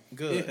away.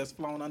 Good. It has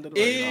flown under the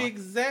radar.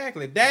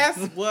 Exactly. That's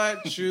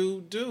what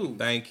you do.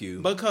 Thank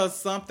you. Because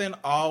something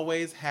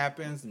always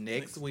happens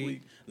next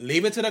week.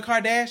 Leave it to the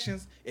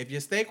Kardashians. If you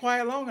stay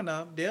quiet long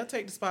enough, they'll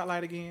take the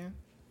spotlight again.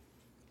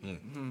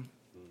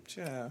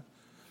 Child,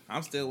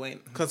 I'm still waiting.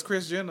 Because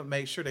Kris Jenner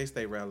makes sure they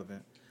stay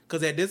relevant.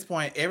 Because at this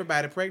point,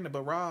 everybody pregnant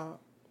but Rob.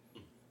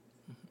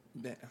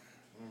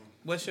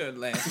 What's your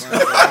last one?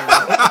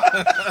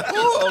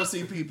 Ooh,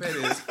 OCP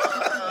Pettis.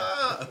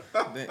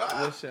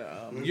 What's your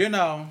You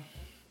know,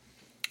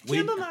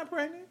 Kendall not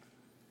pregnant?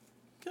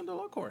 Kendall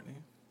or Courtney?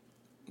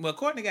 Well,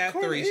 Courtney got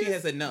Courtney 3. She is-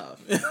 has enough.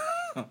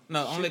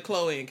 No, only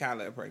Chloe and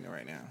Kyla are pregnant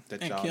right now.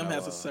 that And y'all Kim know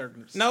has a of.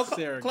 certain No,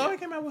 surrogate. Chloe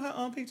came out with her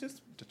own pictures.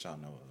 That y'all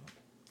know of.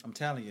 I'm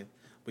telling you,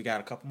 we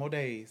got a couple more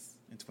days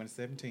in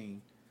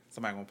 2017.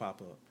 Somebody gonna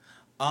pop up.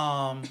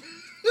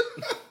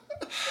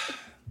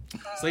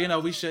 So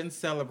we shouldn't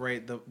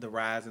celebrate the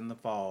rise and the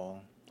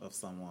fall of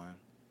someone.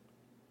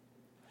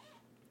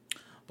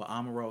 But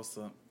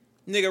Omarosa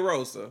Nigga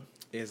Rosa.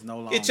 is no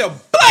longer. Get your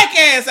black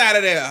ass out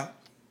of there.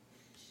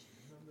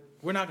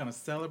 We're not gonna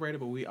celebrate it,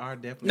 but we are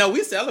definitely. No,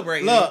 we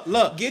celebrating.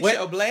 Look. Get what-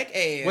 your black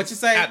ass What you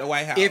say? out the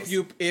White House.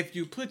 If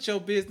you put your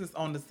business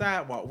on the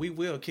sidewalk, we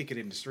will kick it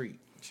in the street.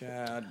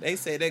 Child, they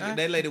said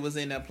that lady was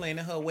in there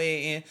planning her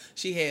wedding.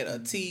 She had a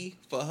tea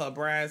for her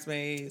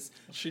bridesmaids.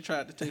 She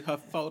tried to take her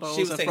photos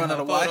She was in taking front her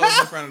of the White photos in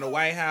House. front of the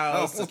White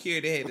House.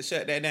 Security had to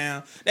shut that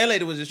down. That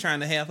lady was just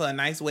trying to have her a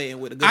nice wedding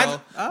with a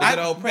good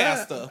old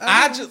pastor.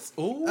 I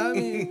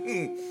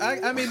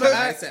mean, but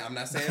I'm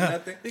not saying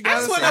nothing. You I gotta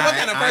just want say- to know what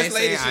kind of I ain't first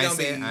lady saying- she I gonna ain't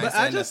be. saying- But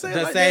I just say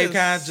The like same this.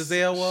 kind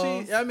Giselle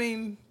was. I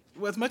mean,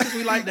 as much as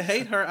we like to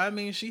hate her, I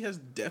mean, she has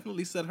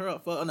definitely set her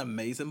up for an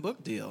amazing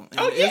book deal. And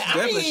Oh, yeah, it's I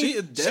definitely, mean, she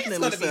is she's definitely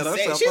gonna be set sad.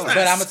 herself She's up. not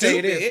But I'm gonna tell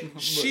you this: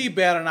 stupid. she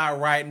better not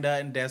write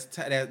nothing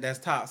that's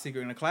top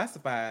secret and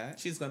classified.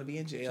 She's gonna be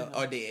in jail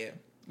or dead.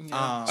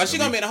 Um, Or she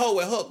gonna be in the hole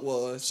where Hook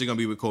was. She gonna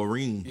be with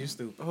Corrine. you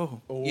stupid.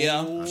 Oh,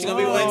 Yeah, she gonna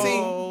be with Auntie.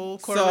 oh,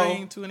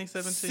 Corinne,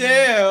 2017.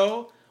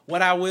 So,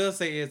 what I will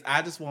say is,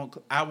 I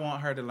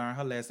want her to learn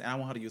her lesson. I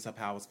want her to use her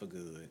powers for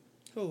good.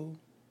 Who?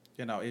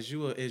 Is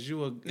you a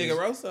Nigga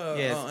Rosa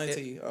Yes, or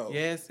Auntie?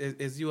 Yes,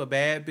 is you a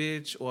bad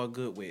bitch or a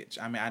good witch?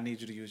 I mean, I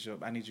need you to use your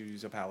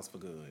powers for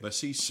good. But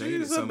she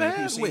shaded She's a so many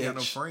people. bad She ain't got no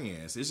witch.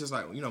 friends. It's just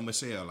like,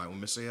 Michelle. Like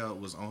when Michelle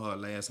was on her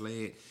last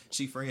leg,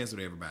 she friends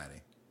with everybody.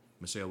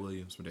 Michelle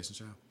Williams from Destiny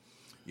Child.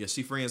 Yeah,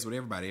 she friends with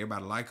everybody.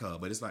 Everybody like her,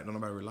 but it's like don't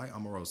nobody really like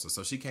Omarosa,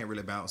 so she can't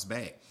really bounce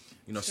back.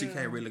 She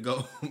can't really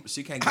go.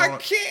 She can't.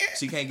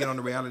 She can't get on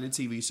the reality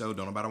TV show.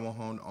 Don't nobody want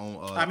her on.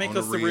 I mean, on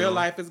the because the real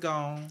life is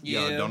gone.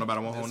 Yeah, Yeah. don't nobody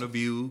want her on the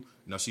View.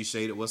 She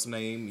shaded what's her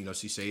name.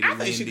 She shaded. I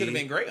think she Wendy. could have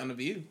been great on The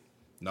View.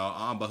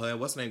 No, but her and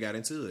what's her name got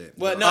into it.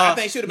 Well, no, I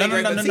think she would have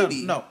been great on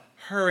TV. No,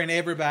 her and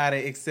everybody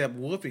except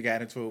Whoopi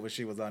got into it when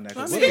she was on there.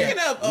 'Cause Speaking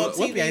of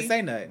Whoopi ain't TV,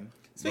 say nothing.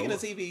 speaking of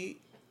TV,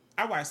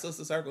 I watched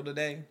Sister Circle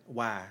today.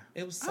 Why?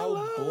 It was I so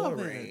love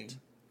boring. it.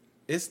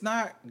 It's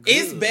not.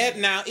 It's good. bad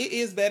now. It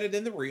is better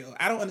than the real.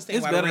 I don't understand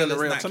It's why better the real than the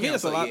is real. not To me,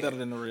 it's a canceled lot yet. better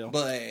than the real.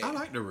 But I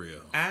like the real.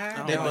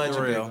 I They don't budget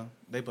the real. bigger.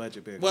 They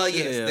budget bigger. Well, It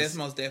yes, is. that's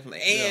most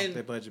definitely. And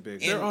they budget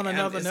bigger. They're on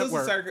another Sister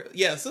network. Circle,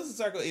 yeah, Sister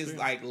Circle is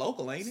like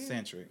local, ain't it?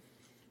 Centric.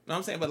 No,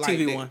 I'm saying, but like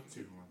TV1.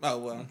 Oh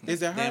well,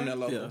 Is that her? damn near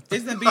local. Yeah.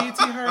 Isn't BET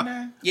her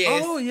now?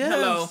 Yes. Oh yes,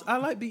 Hello. I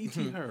like BET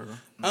her.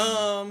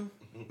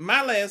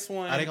 My last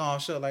one. Are they going on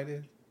show like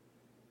this?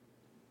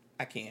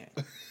 I can't.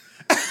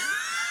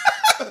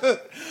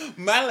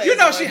 My last You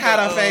know one she had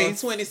her for,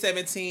 face.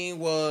 2017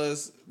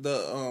 was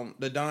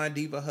the Dawn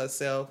Diva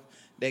herself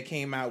that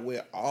came out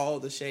with all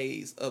the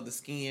shades of the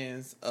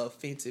skins of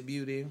Fenty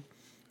Beauty.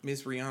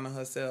 Miss Rihanna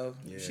herself.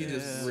 She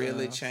just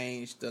really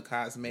changed the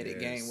cosmetic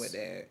game with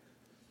that.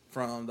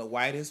 From the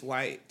whitest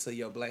white to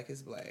your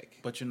blackest black.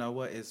 But you know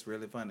what? It's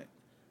really funny.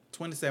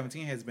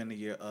 2017 has been the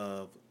year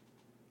of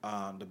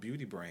the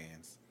beauty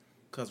brands.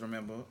 Because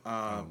remember,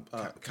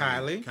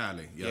 Kylie.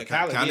 Yeah,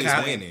 Kylie.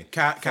 Kylie's winning.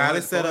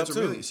 Kylie set up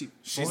really- too. she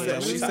She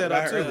set set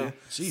up too.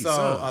 Jesus.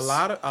 So a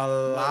lot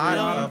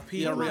of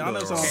people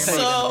Rihanna's came on with tape.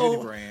 the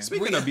beauty brand.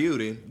 Speaking of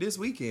beauty, this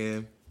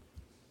weekend,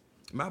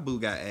 my boo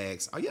got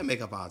asked, "Are you a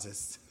makeup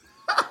artist?"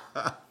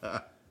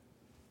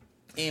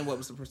 And what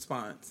was the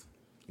response?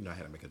 You know, I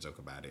had to make a joke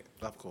about it,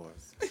 Of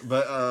course.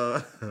 but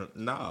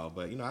no.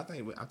 But you know, I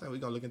think we're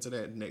gonna look into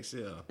that next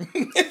year.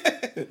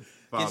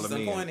 Follow some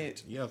me,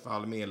 coinage. yeah.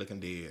 Follow me and looking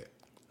dead.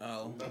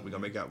 Oh, We're gonna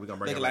bring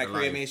looking it like back to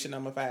life. cremation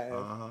number 5. We're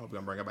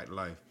gonna bring it back to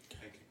life.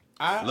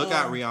 I, Look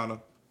out, Rihanna.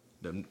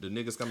 The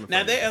niggas coming.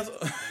 Now for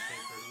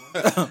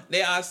you.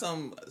 there are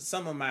some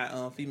of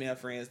my female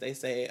friends. They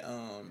say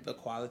the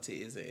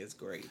quality isn't as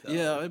great. Though.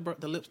 Yeah,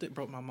 the lipstick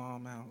broke my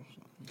mom out.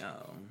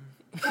 No.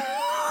 They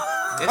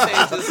say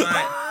it's just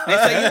like they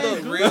say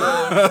you look real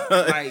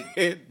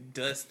like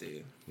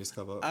dusty. This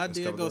cover. I this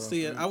did cover go girl?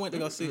 see it. I went to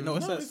go see it. No,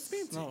 it's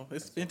Fenty. No,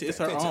 it's Fenty. It's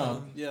her Fenty.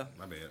 own. Yeah.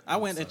 My bad. I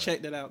went I'm and sorry.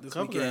 checked it out this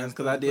Cover weekend girls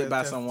because I did buy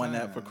test someone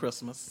that time. for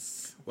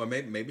Christmas. Well,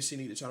 maybe she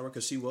need to try to work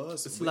because she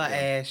was. It's with like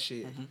them. ass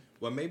shit.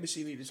 Well, maybe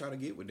she need to try to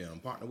get with them,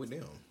 partner with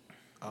them.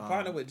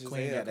 Partner with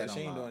Queen Giselle got that because she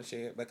on ain't lock. doing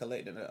shit but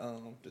collecting the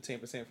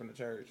 10% from the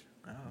church.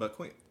 But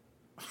Queen,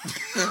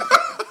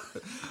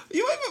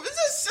 you ain't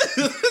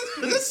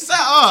just shut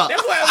up.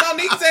 That's what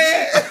Monique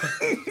said.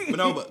 But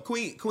no, but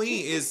Queen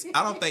is.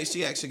 I don't think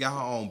she actually got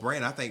her own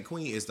brand. I think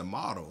Queen is the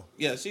model.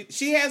 Yeah,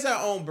 she has her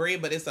own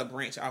brand, but it's a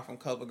branch off from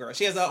CoverGirl.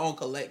 She has her own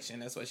collection.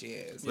 That's what she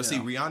has. But see,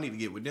 Rihanna need to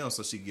get with them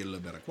so she can get a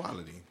little better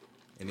quality,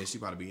 and then she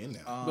probably be in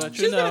there. But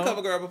She's been a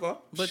CoverGirl before.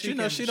 But She you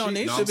know can- she don't she-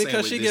 need No, to I'm saying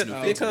because with she this get new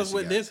business because she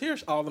with got. this here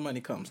all the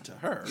money comes to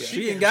her.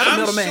 She ain't got a I'm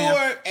middleman.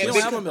 sure, She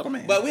don't have a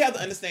middleman. But we have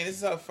to understand this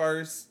is her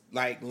first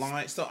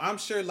launch, so I'm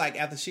sure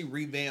after she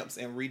revamps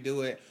and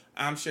redo it,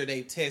 I'm sure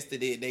they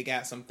tested it. They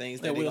got some things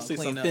that yeah, they we'll gonna see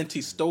clean some up.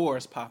 Fenty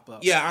stores pop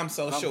up. Yeah, I'm I'm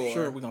sure.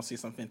 sure we're gonna see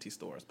some Fenty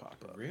stores pop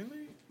up.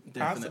 Really?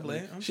 Possibly.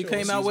 Definitely. I'm She sure.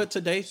 came out She's- with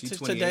today. she's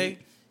Today, 28,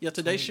 yeah,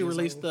 today she 20 years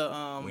released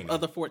old. the We know.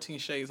 other 14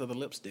 shades of the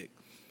lipstick.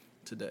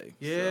 Today,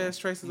 Yes,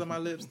 traces on my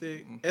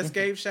lipstick.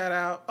 Escape shout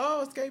out.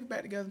 Oh, Escape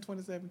back together in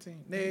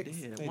 2017. Next.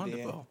 yeah, They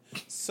wonderful.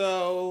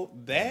 So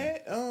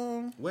that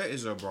Where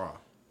is your bra?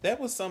 that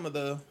was some of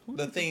the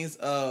things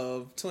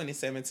of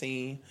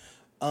 2017.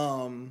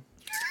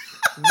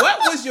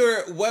 What is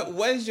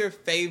your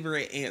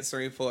favorite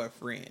answering for a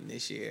friend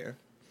this year?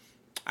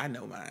 I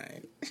know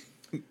mine.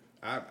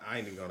 I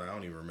ain't even gonna. I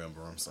don't even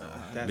remember. I'm sorry.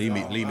 That's leave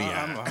me all.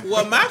 out.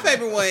 Well, my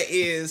favorite one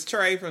is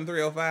Trey from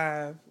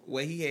 305,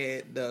 where he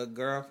had the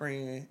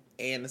girlfriend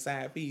and the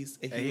side piece.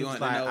 And And he was wanted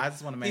to like, know, I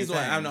just wanna he's like,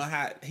 I maintain. don't know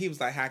how. He was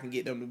like, how I can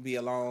get them to be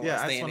alone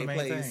Yeah, or I stay just in want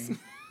their to place. maintain.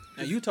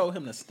 And you told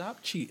him to stop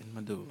cheating,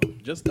 Medulla.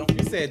 Just don't.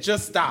 You said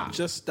just stop.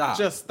 Just stop.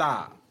 Just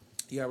stop.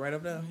 You all right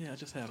up there? Yeah, I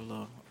just had a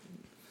little.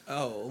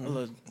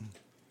 Oh,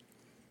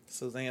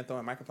 Suzanne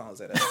throwing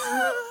microphones at us.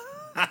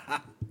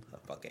 Her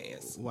fuck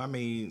ass. Well, I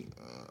mean,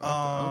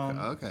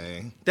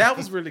 okay. That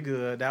was really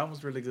good. That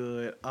was really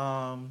good.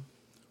 I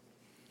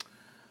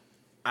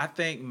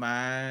think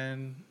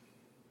mine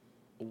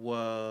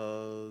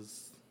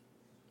was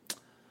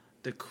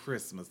the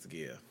Christmas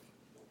gift.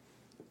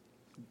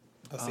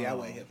 Oh, see, I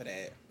wasn't here for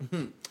that.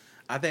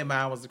 I think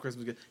mine was the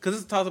Christmas gift because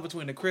it's a toss up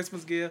between the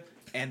Christmas gift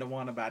and the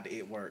one about the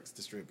It Works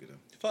distributor.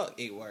 Fuck,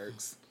 it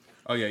works.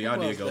 Oh yeah, y'all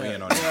What did go was that?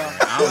 in on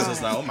that. I was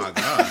just like, oh my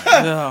god.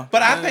 Yeah.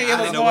 But I think it I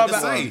was didn't know more what to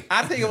about. say.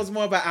 I think it was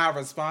more about our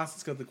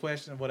responses because the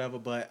question, whatever.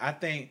 But I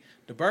think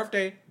the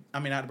birthday.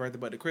 I mean, not the birthday,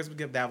 but the Christmas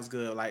gift. That was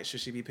good. Like,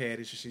 should she be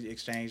petty? Should she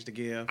exchange the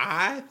gift?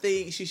 I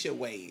think she should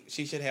wait.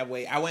 She should have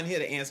wait. I wasn't here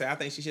to answer. I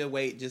think she should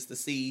wait just to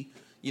see,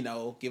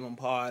 give them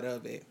part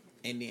of it.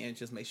 And then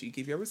just make sure you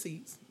keep your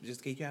receipts. Just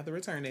in case you have to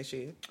return that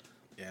shit.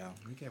 Yeah,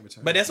 You can't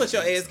return But that's what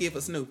your that. ass get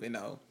for snooping,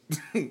 though.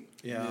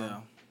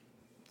 yeah.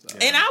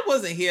 And I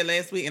wasn't here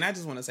last week, and I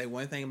just want to say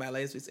one thing about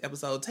last week's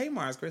episode.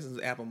 Tamar's Christmas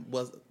album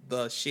was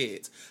the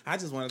shit. I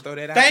just want to throw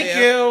that out Thank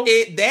there.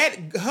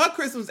 you. Her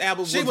Christmas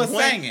album She was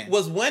one, singing.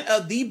 was one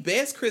of the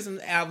best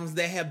Christmas albums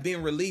that have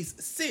been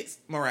released since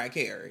Mariah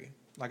Carey.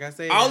 Like I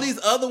said, All these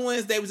other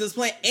ones they was just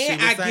playing,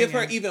 and She I was give her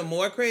singing. even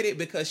more credit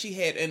because she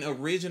had an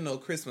original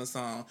Christmas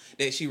song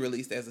that she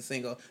released as a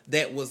single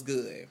that was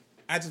good.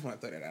 I just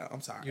want to throw that out. I'm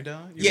sorry. You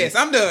done? You Yes,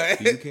 I'm done.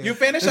 You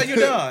finished or you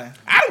done?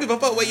 I don't give a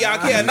fuck what y'all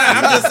care. Nah,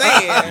 I'm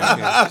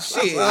just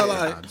saying. Shit.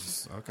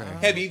 Okay.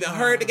 Have you even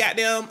heard the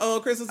goddamn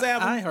Christmas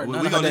album? I ain't heard We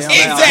none of gonna her listen-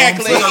 damn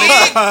Exactly. albums.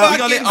 It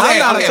fucking I'm I'm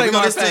not a Okay, we Tamar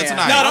gonna listen to it fan.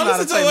 tonight. No, don't I'm not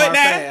listen a to it Tamar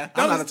now. fan.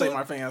 Don't I'm not a listen to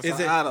Tamar fan. So Is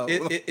I don't.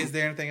 is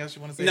there anything else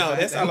you want to say? No, about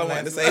that's that? all I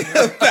wanted to say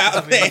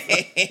about that.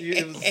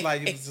 It was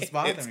like it was just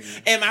bothering you.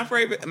 And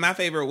my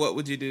favorite, what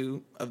would you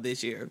do of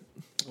this year?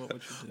 What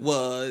would you do?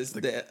 was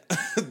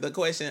the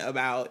question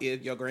about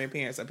if your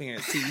grandparents or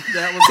parents' teeth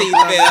That was teeth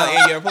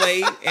fell in your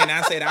plate, and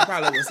I said I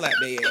probably would slap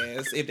their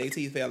ass if their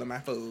teeth fell in my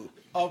food.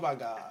 Oh my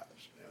gosh.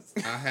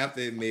 I have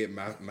to admit,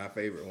 my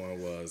favorite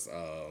one was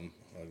I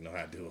don't know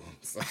how to do them.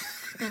 So,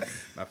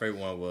 my favorite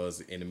one was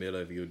in the middle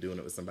of you doing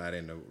it with somebody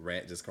and the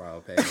rat just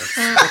crawled past.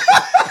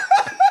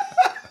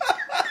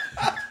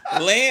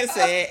 Lance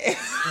said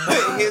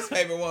his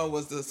favorite one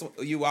was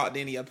you walked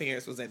in and your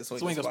parents was at the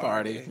swingers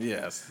Party.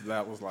 Yes,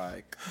 that was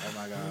like, oh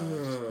my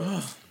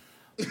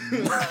gosh.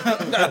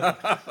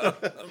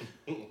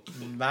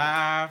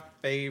 My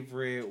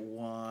favorite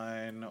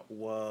one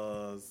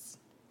was.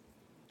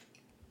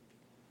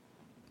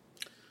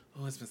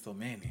 Oh, it's been so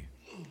many.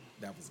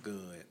 That was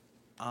good.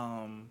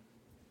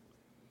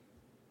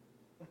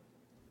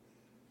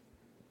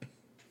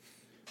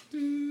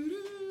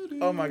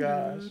 Oh my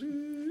gosh.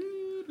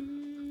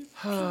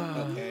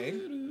 Okay.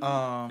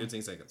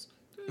 15 seconds.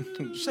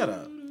 Shut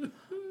up.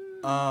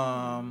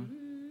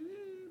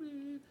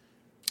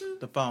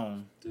 The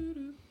phone.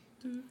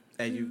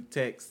 And you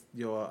text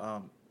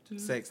your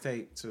sex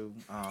tape to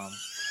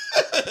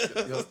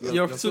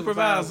Your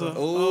supervisor.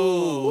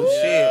 Oh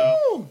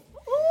shit.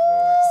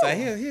 So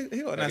here a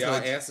Have nice y'all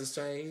little, answers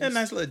changed? a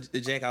nice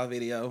little jack off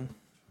video.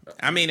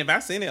 I mean, if I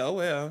seen it, oh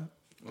well.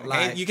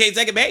 Like- You can't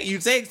take it back. You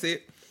text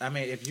it. I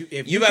mean, if you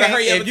You better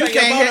hurry up if and you take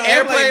your can't phone hit on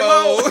airplane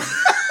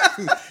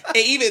airplane mode.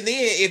 And even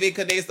then, if it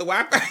connects to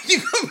Wi-Fi, you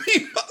gonna be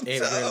fucked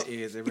It up.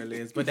 really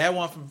is. But that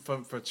one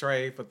for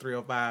Trey for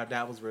 305,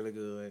 that was really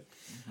good.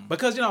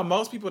 Because,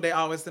 most people, they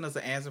always send us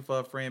an answer for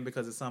a friend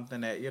because it's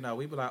something that,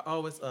 we be like,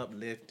 oh, it's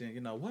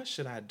uplifting. What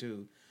should I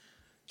do?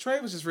 Trey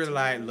was just really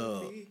like,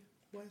 look,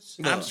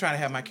 I'm just trying to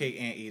have my cake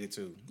and eat it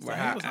too. So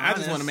I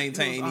just want to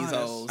maintain these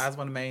hoes. I just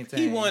want to maintain.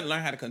 He wanted to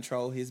learn how to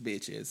control his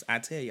bitches. I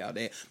tell y'all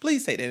that.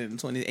 Please take that in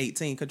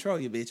 2018. Control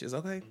your bitches,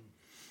 okay?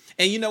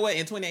 And you know what?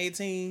 In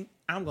 2018,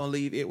 I'm going to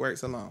leave It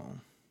Works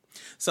alone.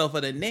 So for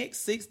the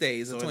next 6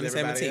 days of So is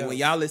everybody 2017, when else.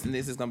 y'all listen to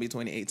this, it's going to be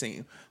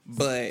 2018.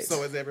 But,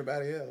 So is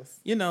everybody else.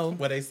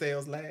 where they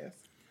sales last.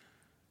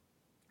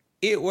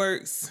 It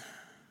Works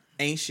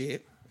ain't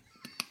shit.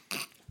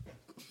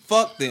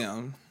 Fuck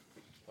them.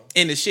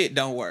 And the shit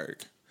don't work.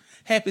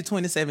 Happy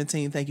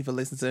 2017. Thank you for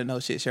listening to the No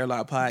Shit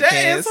Sherlock podcast.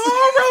 That is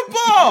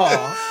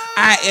horrible.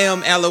 I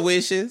am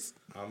Aloysius.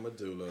 I'm a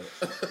doula.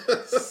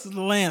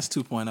 Lance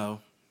 2.0.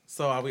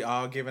 So are we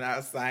all giving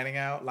out, signing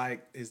out?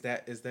 Like, is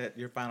that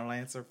your final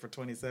answer for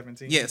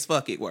 2017? Yes,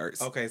 fuck It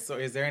Works. Okay, so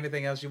is there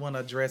anything else you want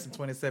to address in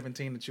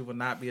 2017 that you will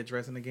not be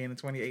addressing again in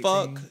 2018?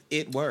 Fuck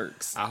It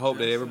Works. I hope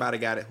that everybody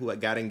who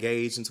got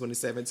engaged in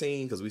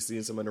 2017, because we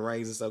seen some of the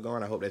rings and stuff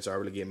going. I hope that y'all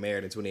really get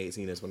married in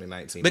 2018 and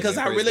 2019. Because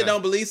I Praise really God.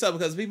 don't believe so.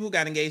 Because people who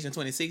got engaged in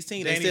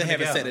 2016, they still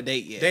haven't set a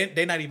date yet.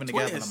 They're not even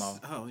together no more.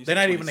 Oh, you They're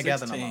said not even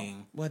together no more.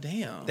 2016. Well,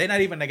 damn. They're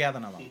not even together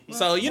no more.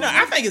 So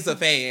I think it's a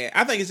fad.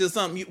 I think it's just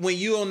something when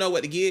you don't know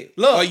what to get,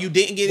 Look, or you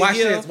didn't get Watch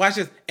it. this. Watch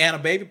this. And a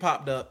baby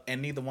popped up,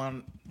 and neither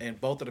one and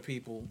both of the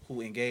people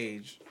who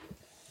engaged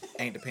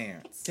ain't the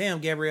parents. Damn,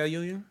 Gabrielle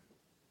Union.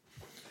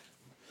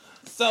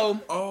 So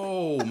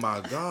Oh my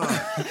God.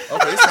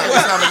 Okay, it's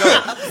time to go.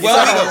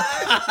 well,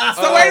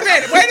 So wait a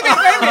minute,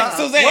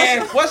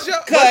 Suzanne,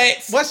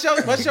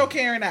 What's your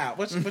carrying out?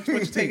 What you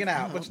taking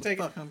out? What you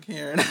taking? Fuck, I'm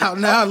carrying out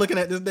now. Looking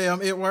at this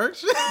damn It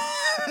Works.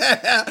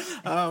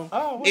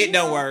 it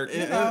don't work.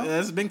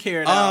 It's been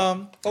carried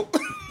out.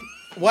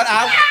 What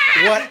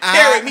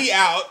Carry me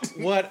out.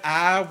 What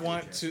I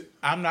want to,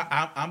 I'm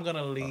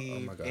gonna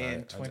leave God. in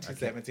I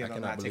 2017. I'm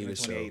cannot not taking believe this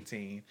show.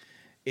 2018.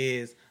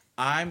 Is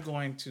I'm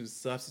going to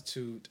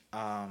substitute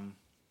some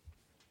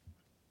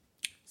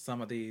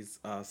of these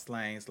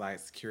slangs like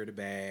security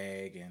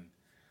bag and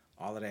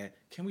all of that.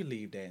 Can we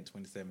leave that in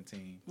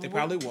 2017? They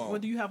probably won't.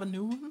 What, do you have a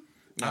new one?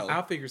 No.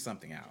 I'll figure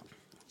something out.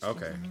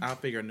 Okay. I'll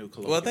figure a new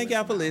colloquialism. Well, thank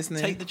y'all for out.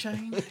 listening. Take the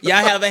chain. Y'all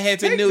have a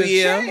happy New The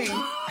Year. chain.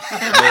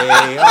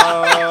 May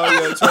all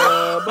your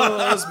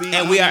troubles be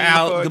And we are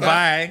out. forgotten.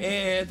 Goodbye.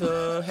 And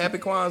happy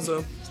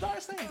Kwanzaa.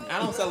 Start saying it. I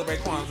don't celebrate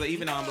Kwanzaa,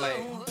 even though I'm black.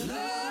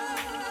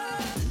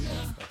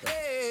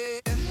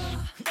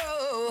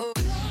 No,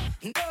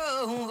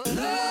 no,